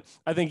adamant,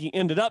 I think he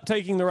ended up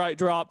taking the right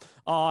drop.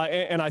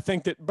 And I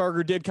think that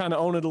Berger did kind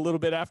of own it a little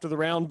bit after the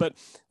round. But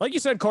like you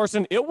said,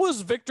 Carson, it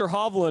was Victor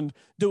Hovland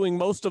doing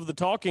most of the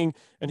talking.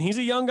 And he's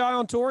a young guy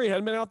on tour. He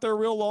hadn't been out there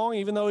real long,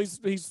 even though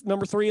he's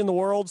number 3 in the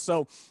world.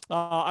 So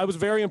I was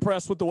very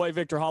impressed with the way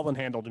Victor Hovland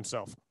handled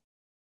himself.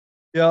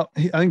 Yeah,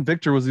 I think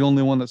Victor was the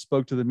only one that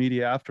spoke to the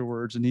media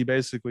afterwards, and he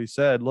basically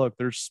said, look,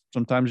 there's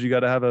sometimes you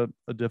got to have a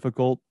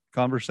difficult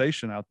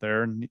conversation out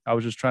there, and I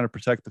was just trying to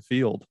protect the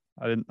field.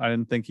 I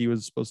didn't think he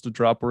was supposed to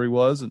drop where he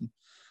was, and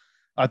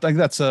I think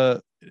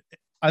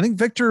I think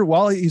Victor,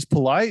 while he's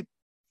polite,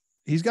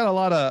 he's got a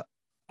lot of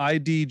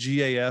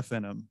IDGAF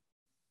in him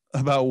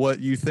about what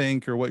you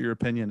think or what your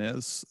opinion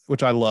is,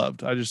 which I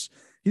loved.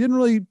 He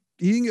didn't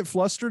get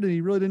flustered, and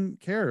he really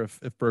didn't care if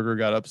Berger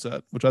got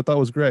upset, which I thought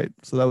was great.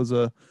 So that was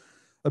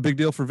a big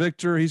deal for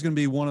Victor. He's going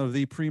to be one of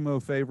the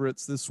primo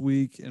favorites this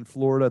week in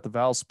Florida at the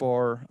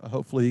Valspar.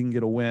 Hopefully he can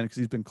get a win, because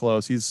he's been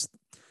close. He's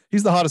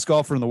the hottest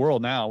golfer in the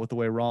world now with the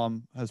way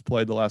Rahm has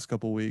played the last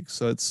couple of weeks.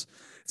 So it's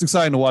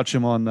exciting to watch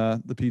him on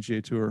the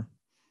PGA Tour.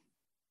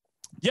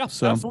 Yeah,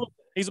 so, absolutely.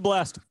 He's a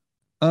blast.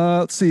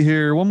 Let's see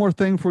here. One more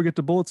thing before we get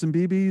to bullets and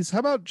BBs. How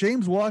about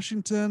James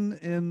Washington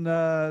in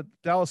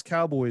Dallas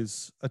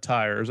Cowboys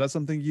attire? Is that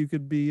something you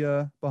could be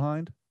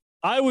behind?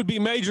 I would be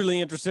majorly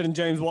interested in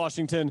James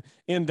Washington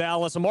in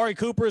Dallas. Amari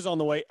Cooper is on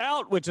the way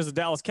out, which as a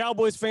Dallas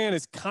Cowboys fan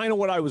is kind of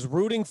what I was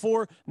rooting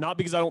for. Not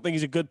because I don't think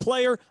he's a good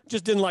player,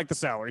 just didn't like the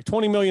salary.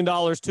 $20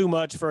 million too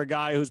much for a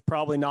guy who's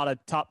probably not a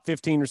top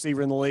 15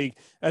 receiver in the league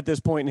at this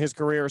point in his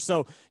career.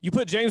 So you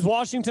put James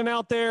Washington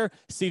out there,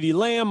 CeeDee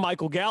Lamb,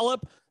 Michael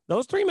Gallup.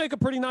 Those three make a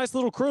pretty nice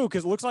little crew,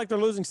 because it looks like they're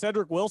losing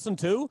Cedric Wilson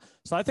too.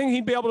 So I think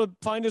he'd be able to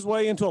find his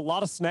way into a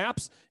lot of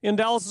snaps in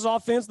Dallas's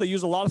offense. They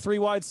use a lot of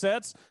 3-wide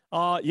sets.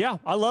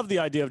 I love the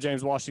idea of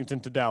James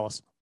Washington to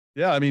Dallas.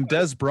 Yeah,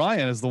 Des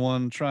Bryant is the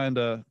one trying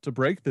to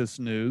break this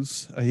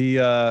news. He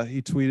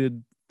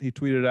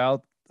tweeted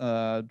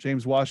out,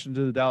 James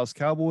Washington to the Dallas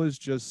Cowboys.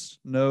 Just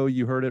know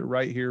you heard it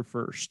right here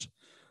first.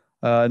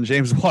 And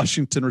James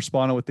Washington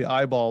responded with the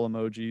eyeball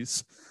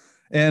emojis.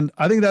 And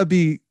I think that'd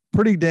be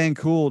pretty dang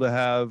cool to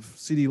have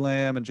CeeDee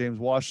Lamb and James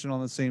Washington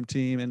on the same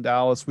team in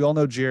Dallas. We all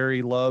know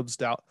Jerry loves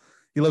Dallas.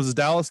 he loves the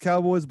Dallas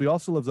Cowboys, but he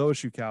also loves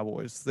OSU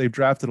Cowboys. They've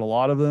drafted a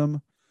lot of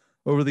them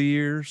over the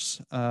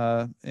years,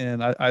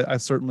 and I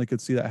certainly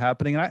could see that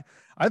happening. And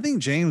I think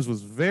James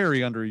was very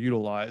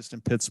underutilized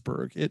in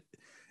Pittsburgh. It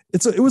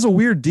was a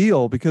weird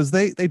deal because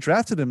they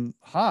drafted him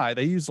high.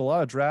 They used a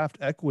lot of draft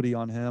equity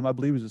on him. I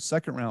believe he was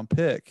a 2nd-round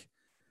pick,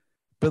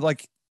 but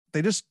like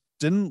they just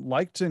didn't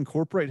like to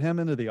incorporate him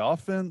into the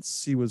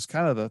offense. He was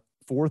kind of the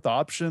 4th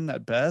option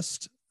at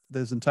best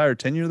this entire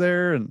tenure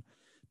there, and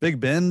Big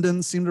Ben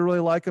didn't seem to really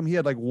like him. He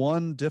had like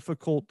one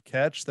difficult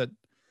catch that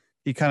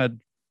he kind of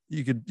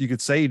you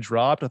could say he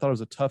dropped. I thought it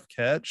was a tough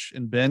catch,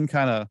 and Ben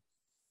kind of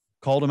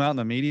called him out in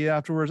the media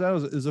afterwards. That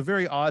was a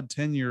very odd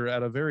tenure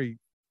at a very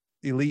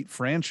elite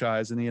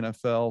franchise in the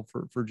NFL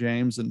for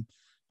James, and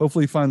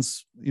hopefully he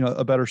finds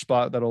a better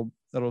spot that'll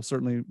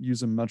certainly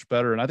use him much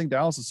better. And I think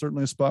Dallas is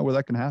certainly a spot where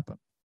that can happen.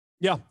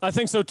 Yeah, I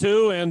think so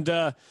too. And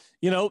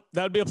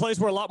that'd be a place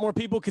where a lot more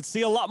people could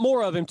see a lot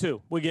more of him too.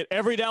 We get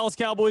every Dallas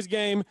Cowboys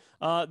game.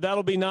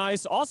 That'll be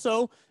nice.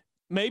 Also,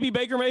 maybe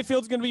Baker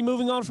Mayfield's going to be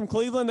moving on from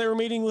Cleveland. They were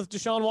meeting with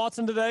Deshaun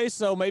Watson today,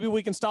 so maybe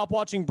we can stop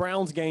watching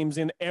Browns games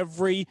in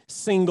every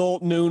single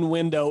noon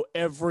window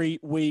every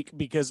week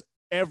because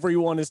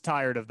everyone is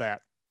tired of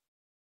that.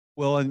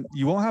 Well, and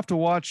you won't have to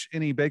watch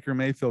any Baker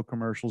Mayfield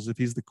commercials if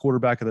he's the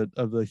quarterback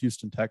of the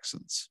Houston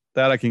Texans.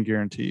 That I can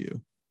guarantee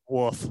you.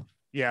 Woof.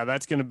 Yeah,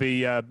 that's going to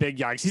be big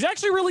yikes. He's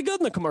actually really good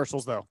in the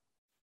commercials, though.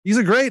 He's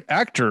a great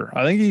actor.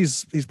 I think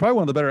he's probably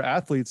one of the better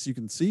athletes you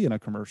can see in a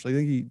commercial. I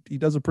think he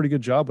does a pretty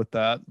good job with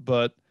that.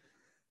 But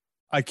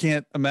I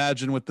can't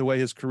imagine with the way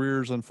his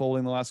career is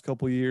unfolding the last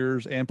couple of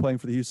years and playing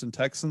for the Houston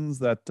Texans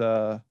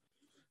that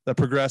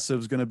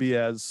Progressive is going to be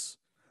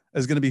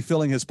going to be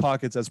filling his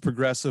pockets as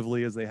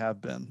progressively as they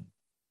have been.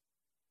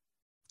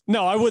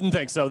 No, I wouldn't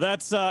think so.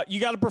 That's you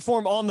got to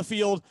perform on the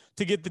field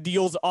to get the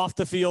deals off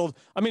the field.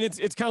 I mean,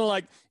 it's kind of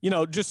like,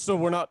 just so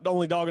we're not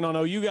only dogging on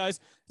OU guys,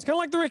 it's kind of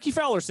like the Ricky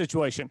Fowler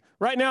situation.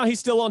 Right now, he's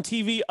still on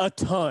TV a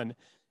ton.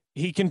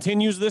 He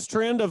continues this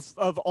trend of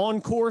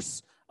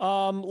on-course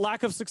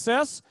lack of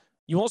success.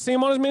 You won't see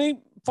him on as many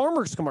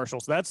Farmers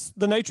commercials. That's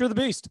the nature of the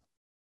beast.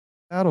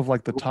 Out of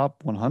like the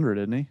top 100,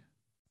 isn't he?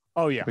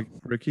 Oh, yeah.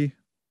 Ricky?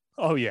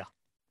 Oh, yeah.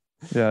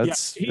 Yeah,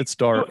 it's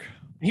dark.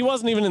 He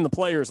wasn't even in the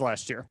players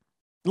last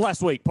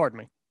week, pardon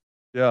me.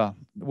 Yeah,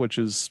 which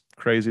is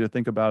crazy to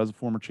think about as a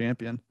former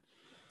champion.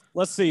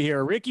 Let's see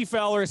here. Ricky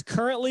Fowler is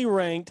currently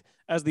ranked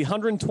as the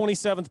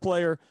 127th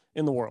player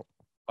in the world.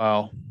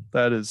 Wow.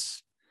 That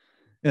was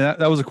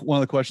one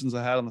of the questions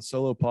I had on the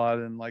solo pod.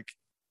 And like,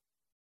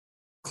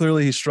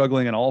 clearly he's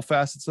struggling in all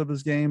facets of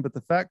his game, but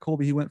the fact,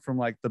 Colby, he went from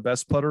like the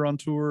best putter on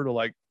tour to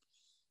like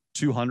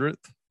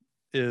 200th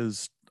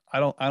is, I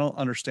don't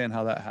understand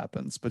how that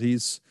happens, but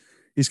he's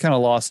kind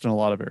of lost in a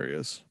lot of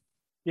areas.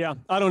 Yeah,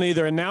 I don't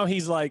either. And now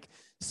he's like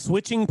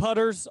switching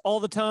putters all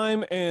the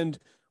time. And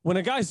when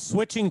a guy's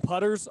switching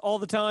putters all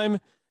the time,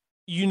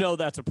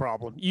 that's a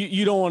problem.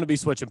 You don't want to be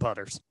switching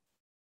putters.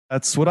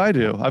 That's what I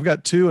do. I've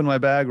got 2 in my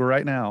bag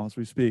right now as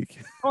we speak.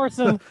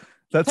 Carson.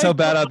 That's how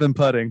bad I've been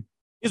putting.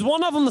 Is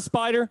one of them the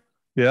Spider?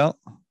 Yeah.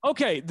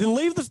 Okay, then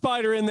leave the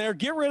Spider in there.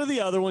 Get rid of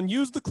the other one.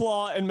 Use the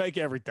claw and make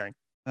everything.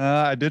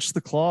 I ditched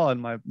the claw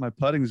and my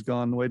putting's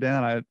gone way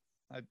down.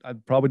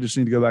 I'd probably just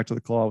need to go back to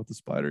the claw with the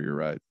Spider. You're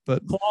right.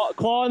 But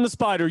claw and the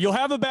Spider. You'll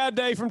have a bad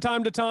day from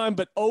time to time,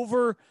 but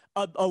over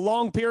a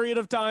long period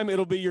of time,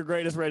 it'll be your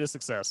greatest rate of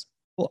success.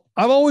 Well,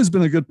 I've always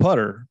been a good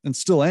putter and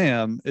still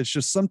am. It's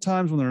just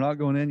sometimes when they're not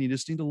going in, you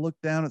just need to look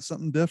down at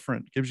something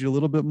different. It gives you a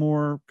little bit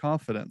more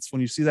confidence.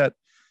 When you see that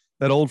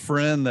old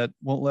friend that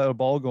won't let a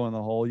ball go in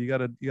the hole, you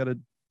gotta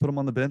put them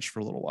on the bench for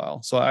a little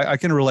while. So I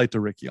can relate to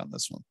Ricky on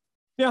this one.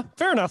 Yeah,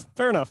 fair enough.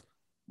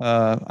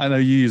 I know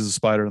you use the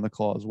Spider and the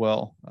claw as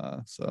well,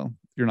 so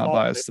you're not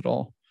biased at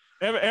all.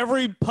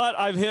 Every putt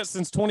I've hit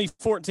since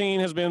 2014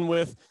 has been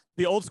with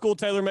the old school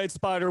TaylorMade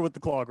Spider with the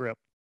claw grip.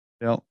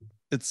 Yeah,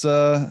 it's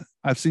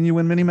I've seen you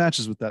win many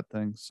matches with that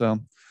thing. So,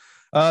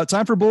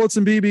 time for bullets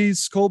and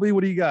BBs. Colby,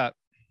 what do you got?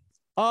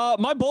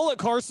 My bullet,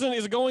 Carson,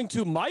 is going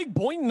to Mike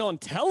Boynton on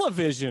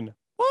television.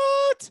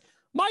 What?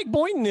 Mike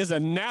Boynton is a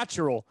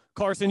natural,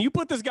 Carson. You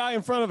put this guy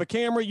in front of a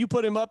camera, you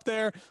put him up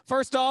there.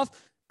 First off,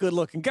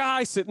 good-looking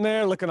guy sitting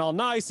there looking all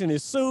nice in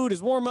his suit,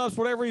 his warm-ups,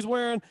 whatever he's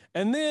wearing,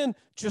 and then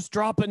just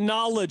dropping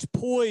knowledge,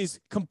 poise,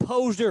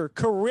 composure,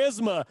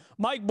 charisma.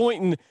 Mike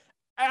Boynton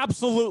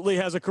absolutely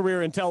has a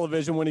career in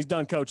television when he's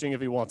done coaching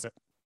if he wants it.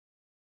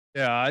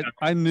 Yeah,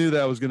 I knew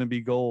that was going to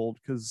be gold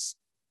because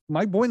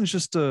Mike Boynton's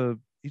just a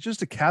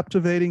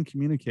captivating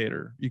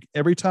communicator.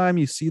 Every time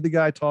you see the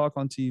guy talk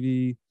on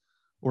TV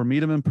or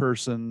meet him in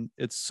person,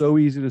 it's so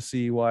easy to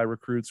see why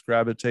recruits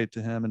gravitate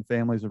to him and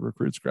families of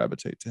recruits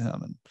gravitate to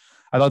him. And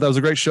I thought that was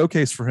a great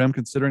showcase for him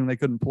considering they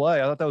couldn't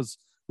play. I thought that was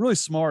really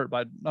smart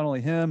by not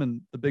only him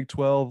and the Big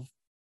 12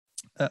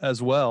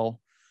 as well,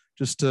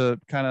 just to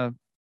kind of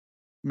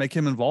make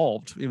him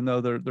involved, even though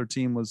their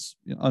team was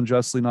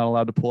unjustly not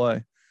allowed to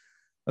play.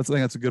 I think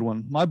that's a good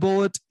one. My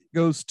bullet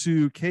goes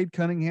to Cade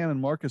Cunningham and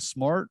Marcus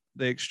Smart.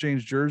 They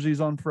exchanged jerseys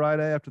on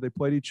Friday after they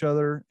played each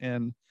other.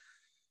 And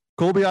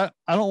Colby, I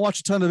don't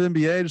watch a ton of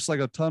NBA, just like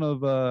a ton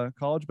of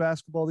college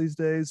basketball these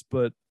days,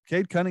 but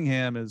Cade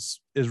Cunningham is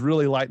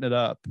really lighting it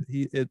up.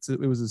 It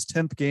was his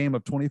 10th game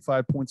of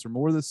 25 points or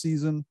more this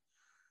season,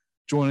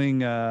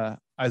 joining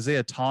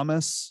Isaiah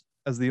Thomas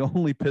as the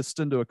only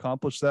Piston to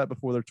accomplish that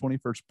before their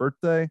 21st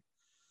birthday.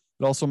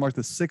 It also marked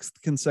the 6th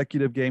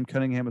consecutive game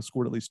Cunningham has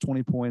scored at least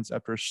 20 points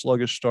after a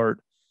sluggish start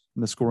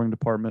in the scoring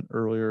department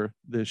earlier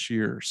this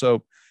year.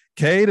 So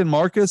Cade and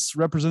Marcus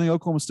representing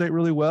Oklahoma State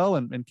really well,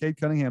 and Cade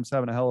Cunningham's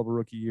having a hell of a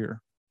rookie year.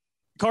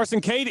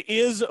 Carson, Cade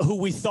is who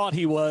we thought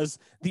he was.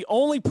 The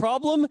only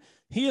problem,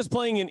 he is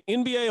playing in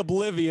NBA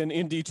oblivion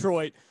in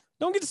Detroit.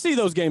 Don't get to see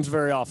those games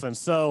very often.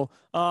 So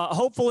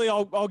hopefully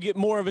I'll get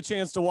more of a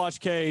chance to watch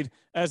Cade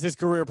as his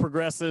career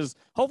progresses.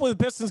 Hopefully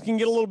the Pistons can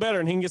get a little better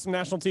and he can get some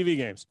national TV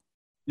games.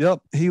 Yep.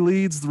 He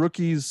leads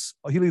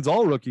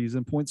all rookies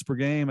in points per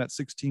game at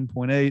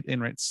 16.8 and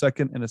ranked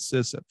second in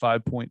assists at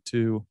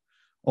 5.2,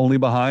 only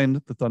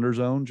behind the Thunder's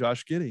own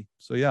Josh Giddey.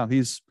 So yeah,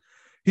 he's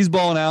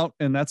balling out,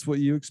 and that's what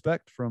you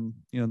expect from,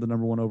 the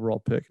number one overall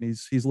pick. And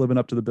he's living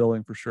up to the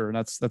billing for sure. And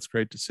that's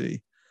great to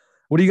see.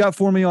 What do you got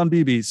for me on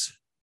BBs?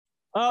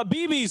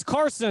 BBs,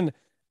 Carson.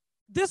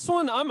 This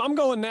one, I'm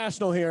going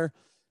national here.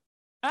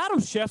 Adam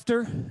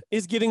Schefter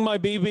is getting my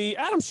BB.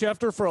 Adam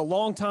Schefter for a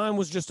long time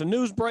was just a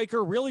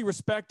newsbreaker, really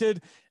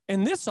respected.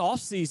 And this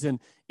offseason,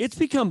 it's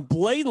become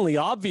blatantly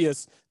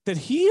obvious that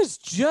he is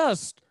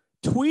just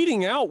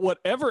tweeting out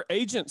whatever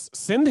agents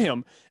send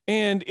him.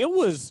 And it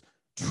was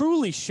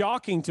truly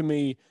shocking to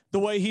me the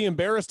way he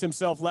embarrassed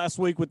himself last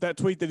week with that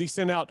tweet that he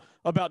sent out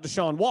about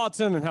Deshaun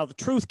Watson and how the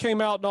truth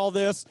came out and all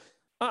this.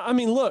 I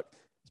mean, look,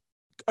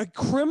 a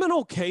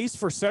criminal case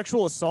for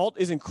sexual assault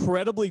is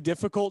incredibly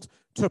difficult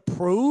to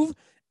prove.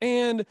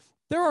 And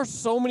there are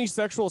so many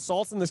sexual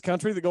assaults in this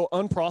country that go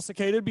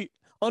unprosecuted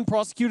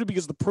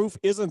because the proof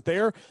isn't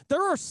there.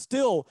 There are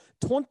still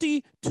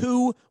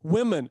 22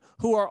 women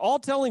who are all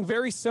telling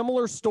very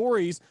similar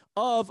stories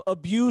of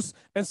abuse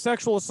and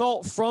sexual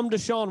assault from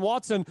Deshaun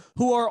Watson,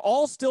 who are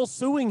all still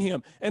suing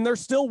him. And there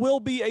still will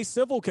be a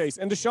civil case.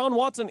 And Deshaun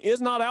Watson is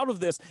not out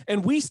of this.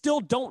 And we still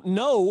don't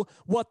know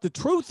what the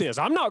truth is.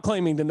 I'm not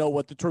claiming to know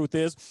what the truth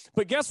is.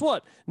 But guess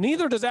what?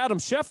 Neither does Adam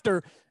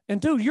Schefter. And,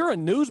 dude, you're a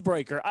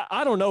newsbreaker.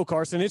 I don't know,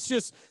 Carson. It's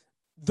just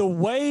the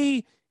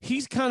way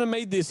he's kind of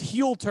made this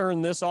heel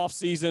turn this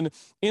offseason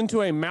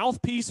into a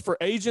mouthpiece for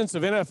agents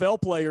of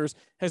NFL players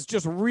has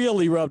just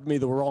really rubbed me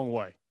the wrong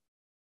way.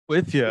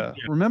 With you. Yeah.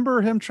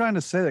 Remember him trying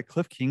to say that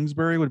Cliff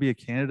Kingsbury would be a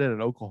candidate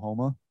at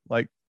Oklahoma?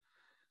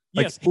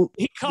 Yes,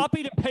 he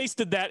copied and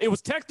pasted that. It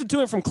was texted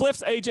to him from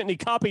Cliff's agent, and he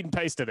copied and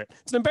pasted it.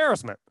 It's an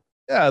embarrassment.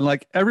 Yeah,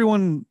 and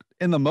everyone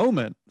in the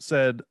moment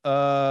said,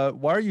 why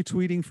are you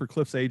tweeting for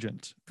Cliff's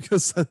agent?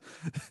 Because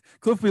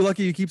Cliff will be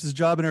lucky he keeps his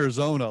job in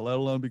Arizona, let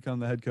alone become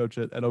the head coach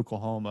at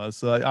Oklahoma.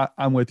 So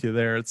I'm with you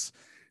there. It's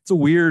a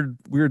weird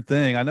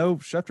thing. I know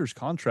Schefter's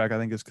contract, I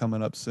think, is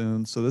coming up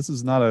soon. So this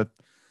is not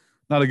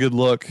a good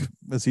look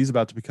as he's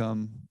about to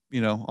become,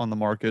 on the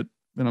market.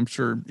 And I'm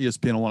sure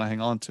ESPN will want to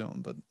hang on to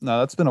him. But no,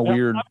 that's been a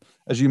weird,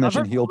 as you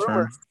mentioned, heel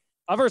turn.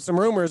 I've heard some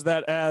rumors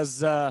that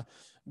as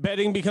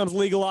betting becomes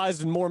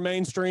legalized and more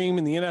mainstream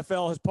and the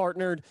NFL has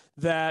partnered,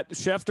 that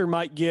Schefter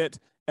might get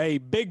a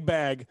big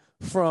bag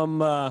from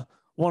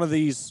one of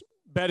these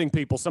betting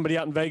people. Somebody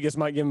out in Vegas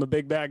might give him a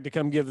big bag to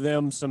come give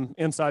them some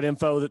inside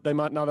info that they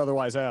might not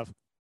otherwise have.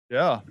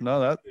 Yeah,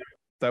 no,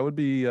 that would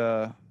be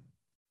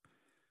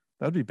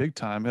big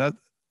time.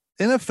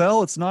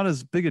 NFL, it's not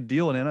as big a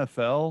deal in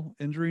NFL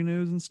injury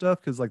news and stuff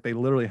because they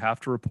literally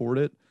have to report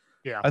it.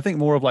 Yeah, I think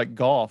more of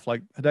golf,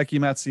 Hideki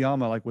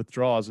Matsuyama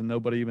withdraws and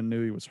nobody even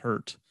knew he was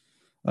hurt.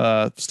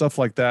 Stuff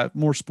like that.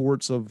 More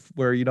sports of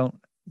where you don't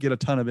get a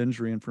ton of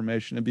injury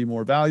information and be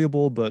more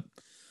valuable. But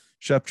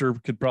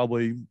Schefter could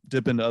probably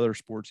dip into other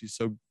sports.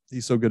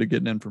 He's so good at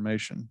getting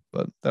information.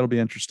 But that'll be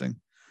interesting.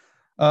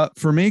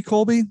 For me,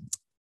 Colby,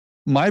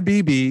 my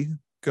BB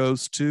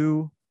goes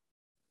to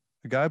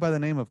a guy by the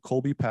name of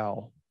Colby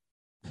Powell.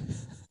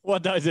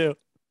 What did I do?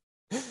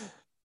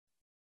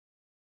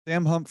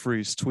 Sam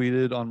Humphries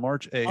tweeted on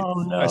March 8th.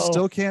 Oh, no. I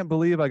still can't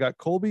believe I got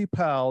Colby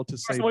Powell to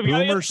say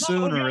Boomer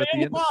Sooner at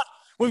the end.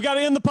 We've got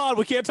to end the pod.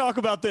 We can't talk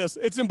about this.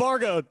 It's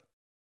embargoed.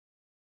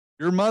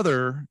 Your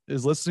mother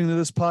is listening to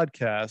this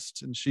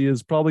podcast, and she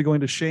is probably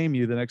going to shame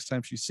you the next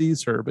time she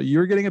sees her. But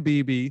you're getting a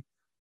BB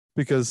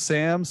because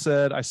Sam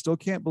said, I still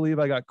can't believe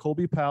I got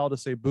Colby Powell to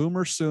say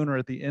Boomer Sooner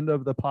at the end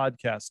of the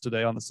podcast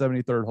today on the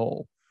 73rd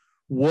hole.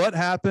 What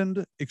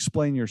happened?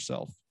 Explain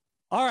yourself.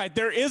 All right,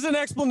 there is an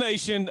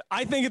explanation.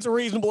 I think it's a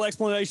reasonable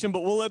explanation,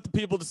 but we'll let the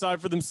people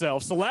decide for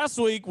themselves. So last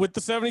week with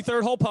the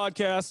 73rd Hole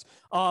podcast,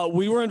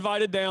 we were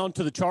invited down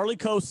to the Charlie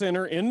Coe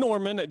Center in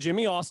Norman at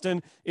Jimmy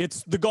Austin.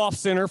 It's the golf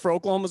center for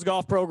Oklahoma's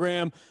golf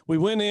program. We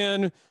went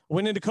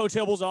into Coach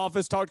Hibble's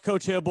office, talked to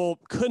Coach Hibble.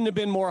 Couldn't have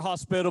been more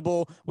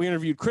hospitable. We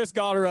interviewed Chris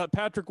Goddard,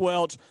 Patrick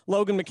Welch,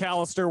 Logan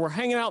McAllister. We're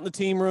hanging out in the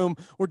team room.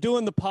 We're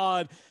doing the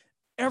pod.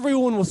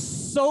 Everyone was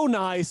so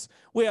nice.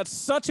 We had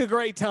such a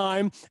great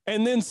time.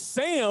 And then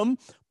Sam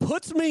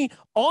puts me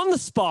on the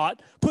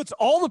spot, puts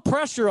all the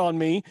pressure on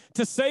me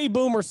to say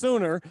Boomer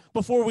Sooner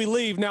before we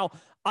leave. Now,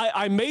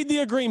 I made the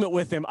agreement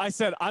with him. I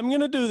said, I'm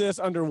going to do this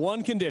under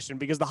one condition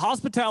because the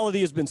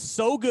hospitality has been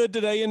so good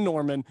today in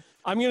Norman.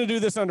 I'm going to do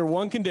this under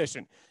one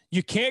condition.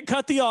 You can't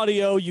cut the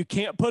audio. You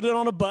can't put it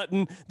on a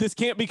button. This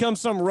can't become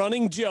some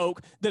running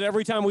joke that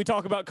every time we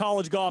talk about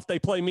college golf, they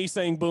play me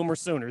saying Boomer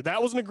Sooner.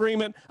 That was an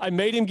agreement. I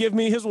made him give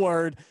me his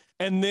word.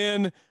 And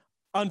then,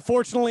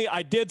 unfortunately,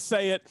 I did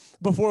say it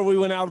before we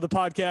went out of the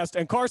podcast.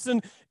 And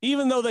Carson,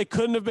 even though they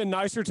couldn't have been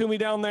nicer to me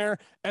down there,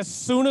 as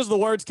soon as the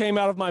words came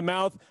out of my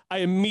mouth, I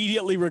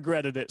immediately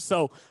regretted it.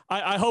 So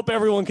I hope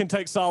everyone can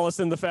take solace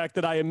in the fact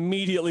that I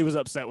immediately was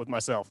upset with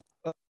myself.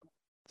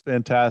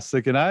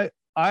 Fantastic. And I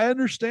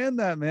understand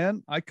that,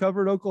 man. I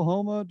covered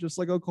Oklahoma just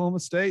like Oklahoma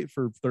State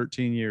for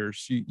 13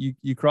 years.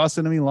 You cross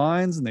enemy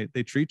lines and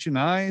they treat you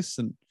nice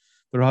and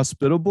they're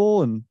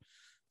hospitable. And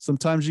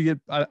sometimes you get,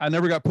 I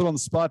never got put on the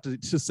spot to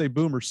just say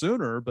Boomer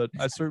Sooner, but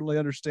I certainly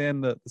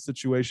understand the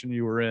situation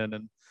you were in.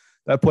 And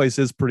that place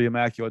is pretty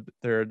immaculate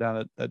there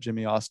down at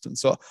Jimmy Austin.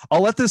 So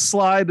I'll let this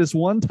slide this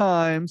one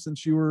time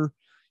since you were,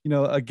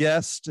 a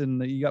guest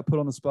and you got put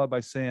on the spot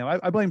by Sam.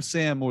 I blame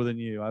Sam more than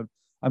you.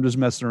 I'm just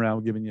messing around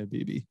with giving you a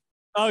BB.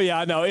 Oh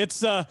yeah, no,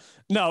 it's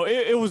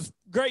it was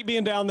great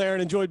being down there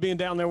and enjoyed being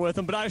down there with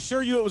him. But I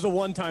assure you, it was a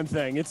one-time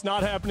thing. It's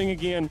not happening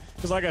again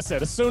because, like I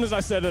said, as soon as I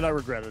said it, I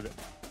regretted it.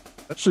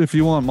 Actually, if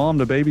you want Mom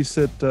to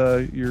babysit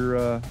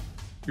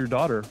your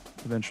daughter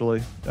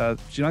eventually,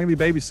 she's not gonna be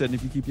babysitting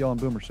if you keep yelling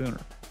Boomer Sooner.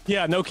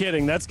 Yeah, no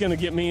kidding. That's gonna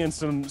get me in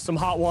some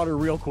hot water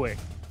real quick.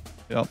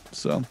 Yep.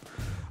 So,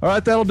 all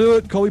right, that'll do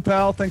it. Colby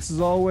Powell, thanks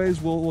as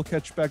always. We'll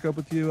catch back up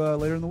with you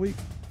later in the week.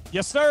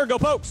 Yes, sir. Go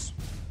Pokes.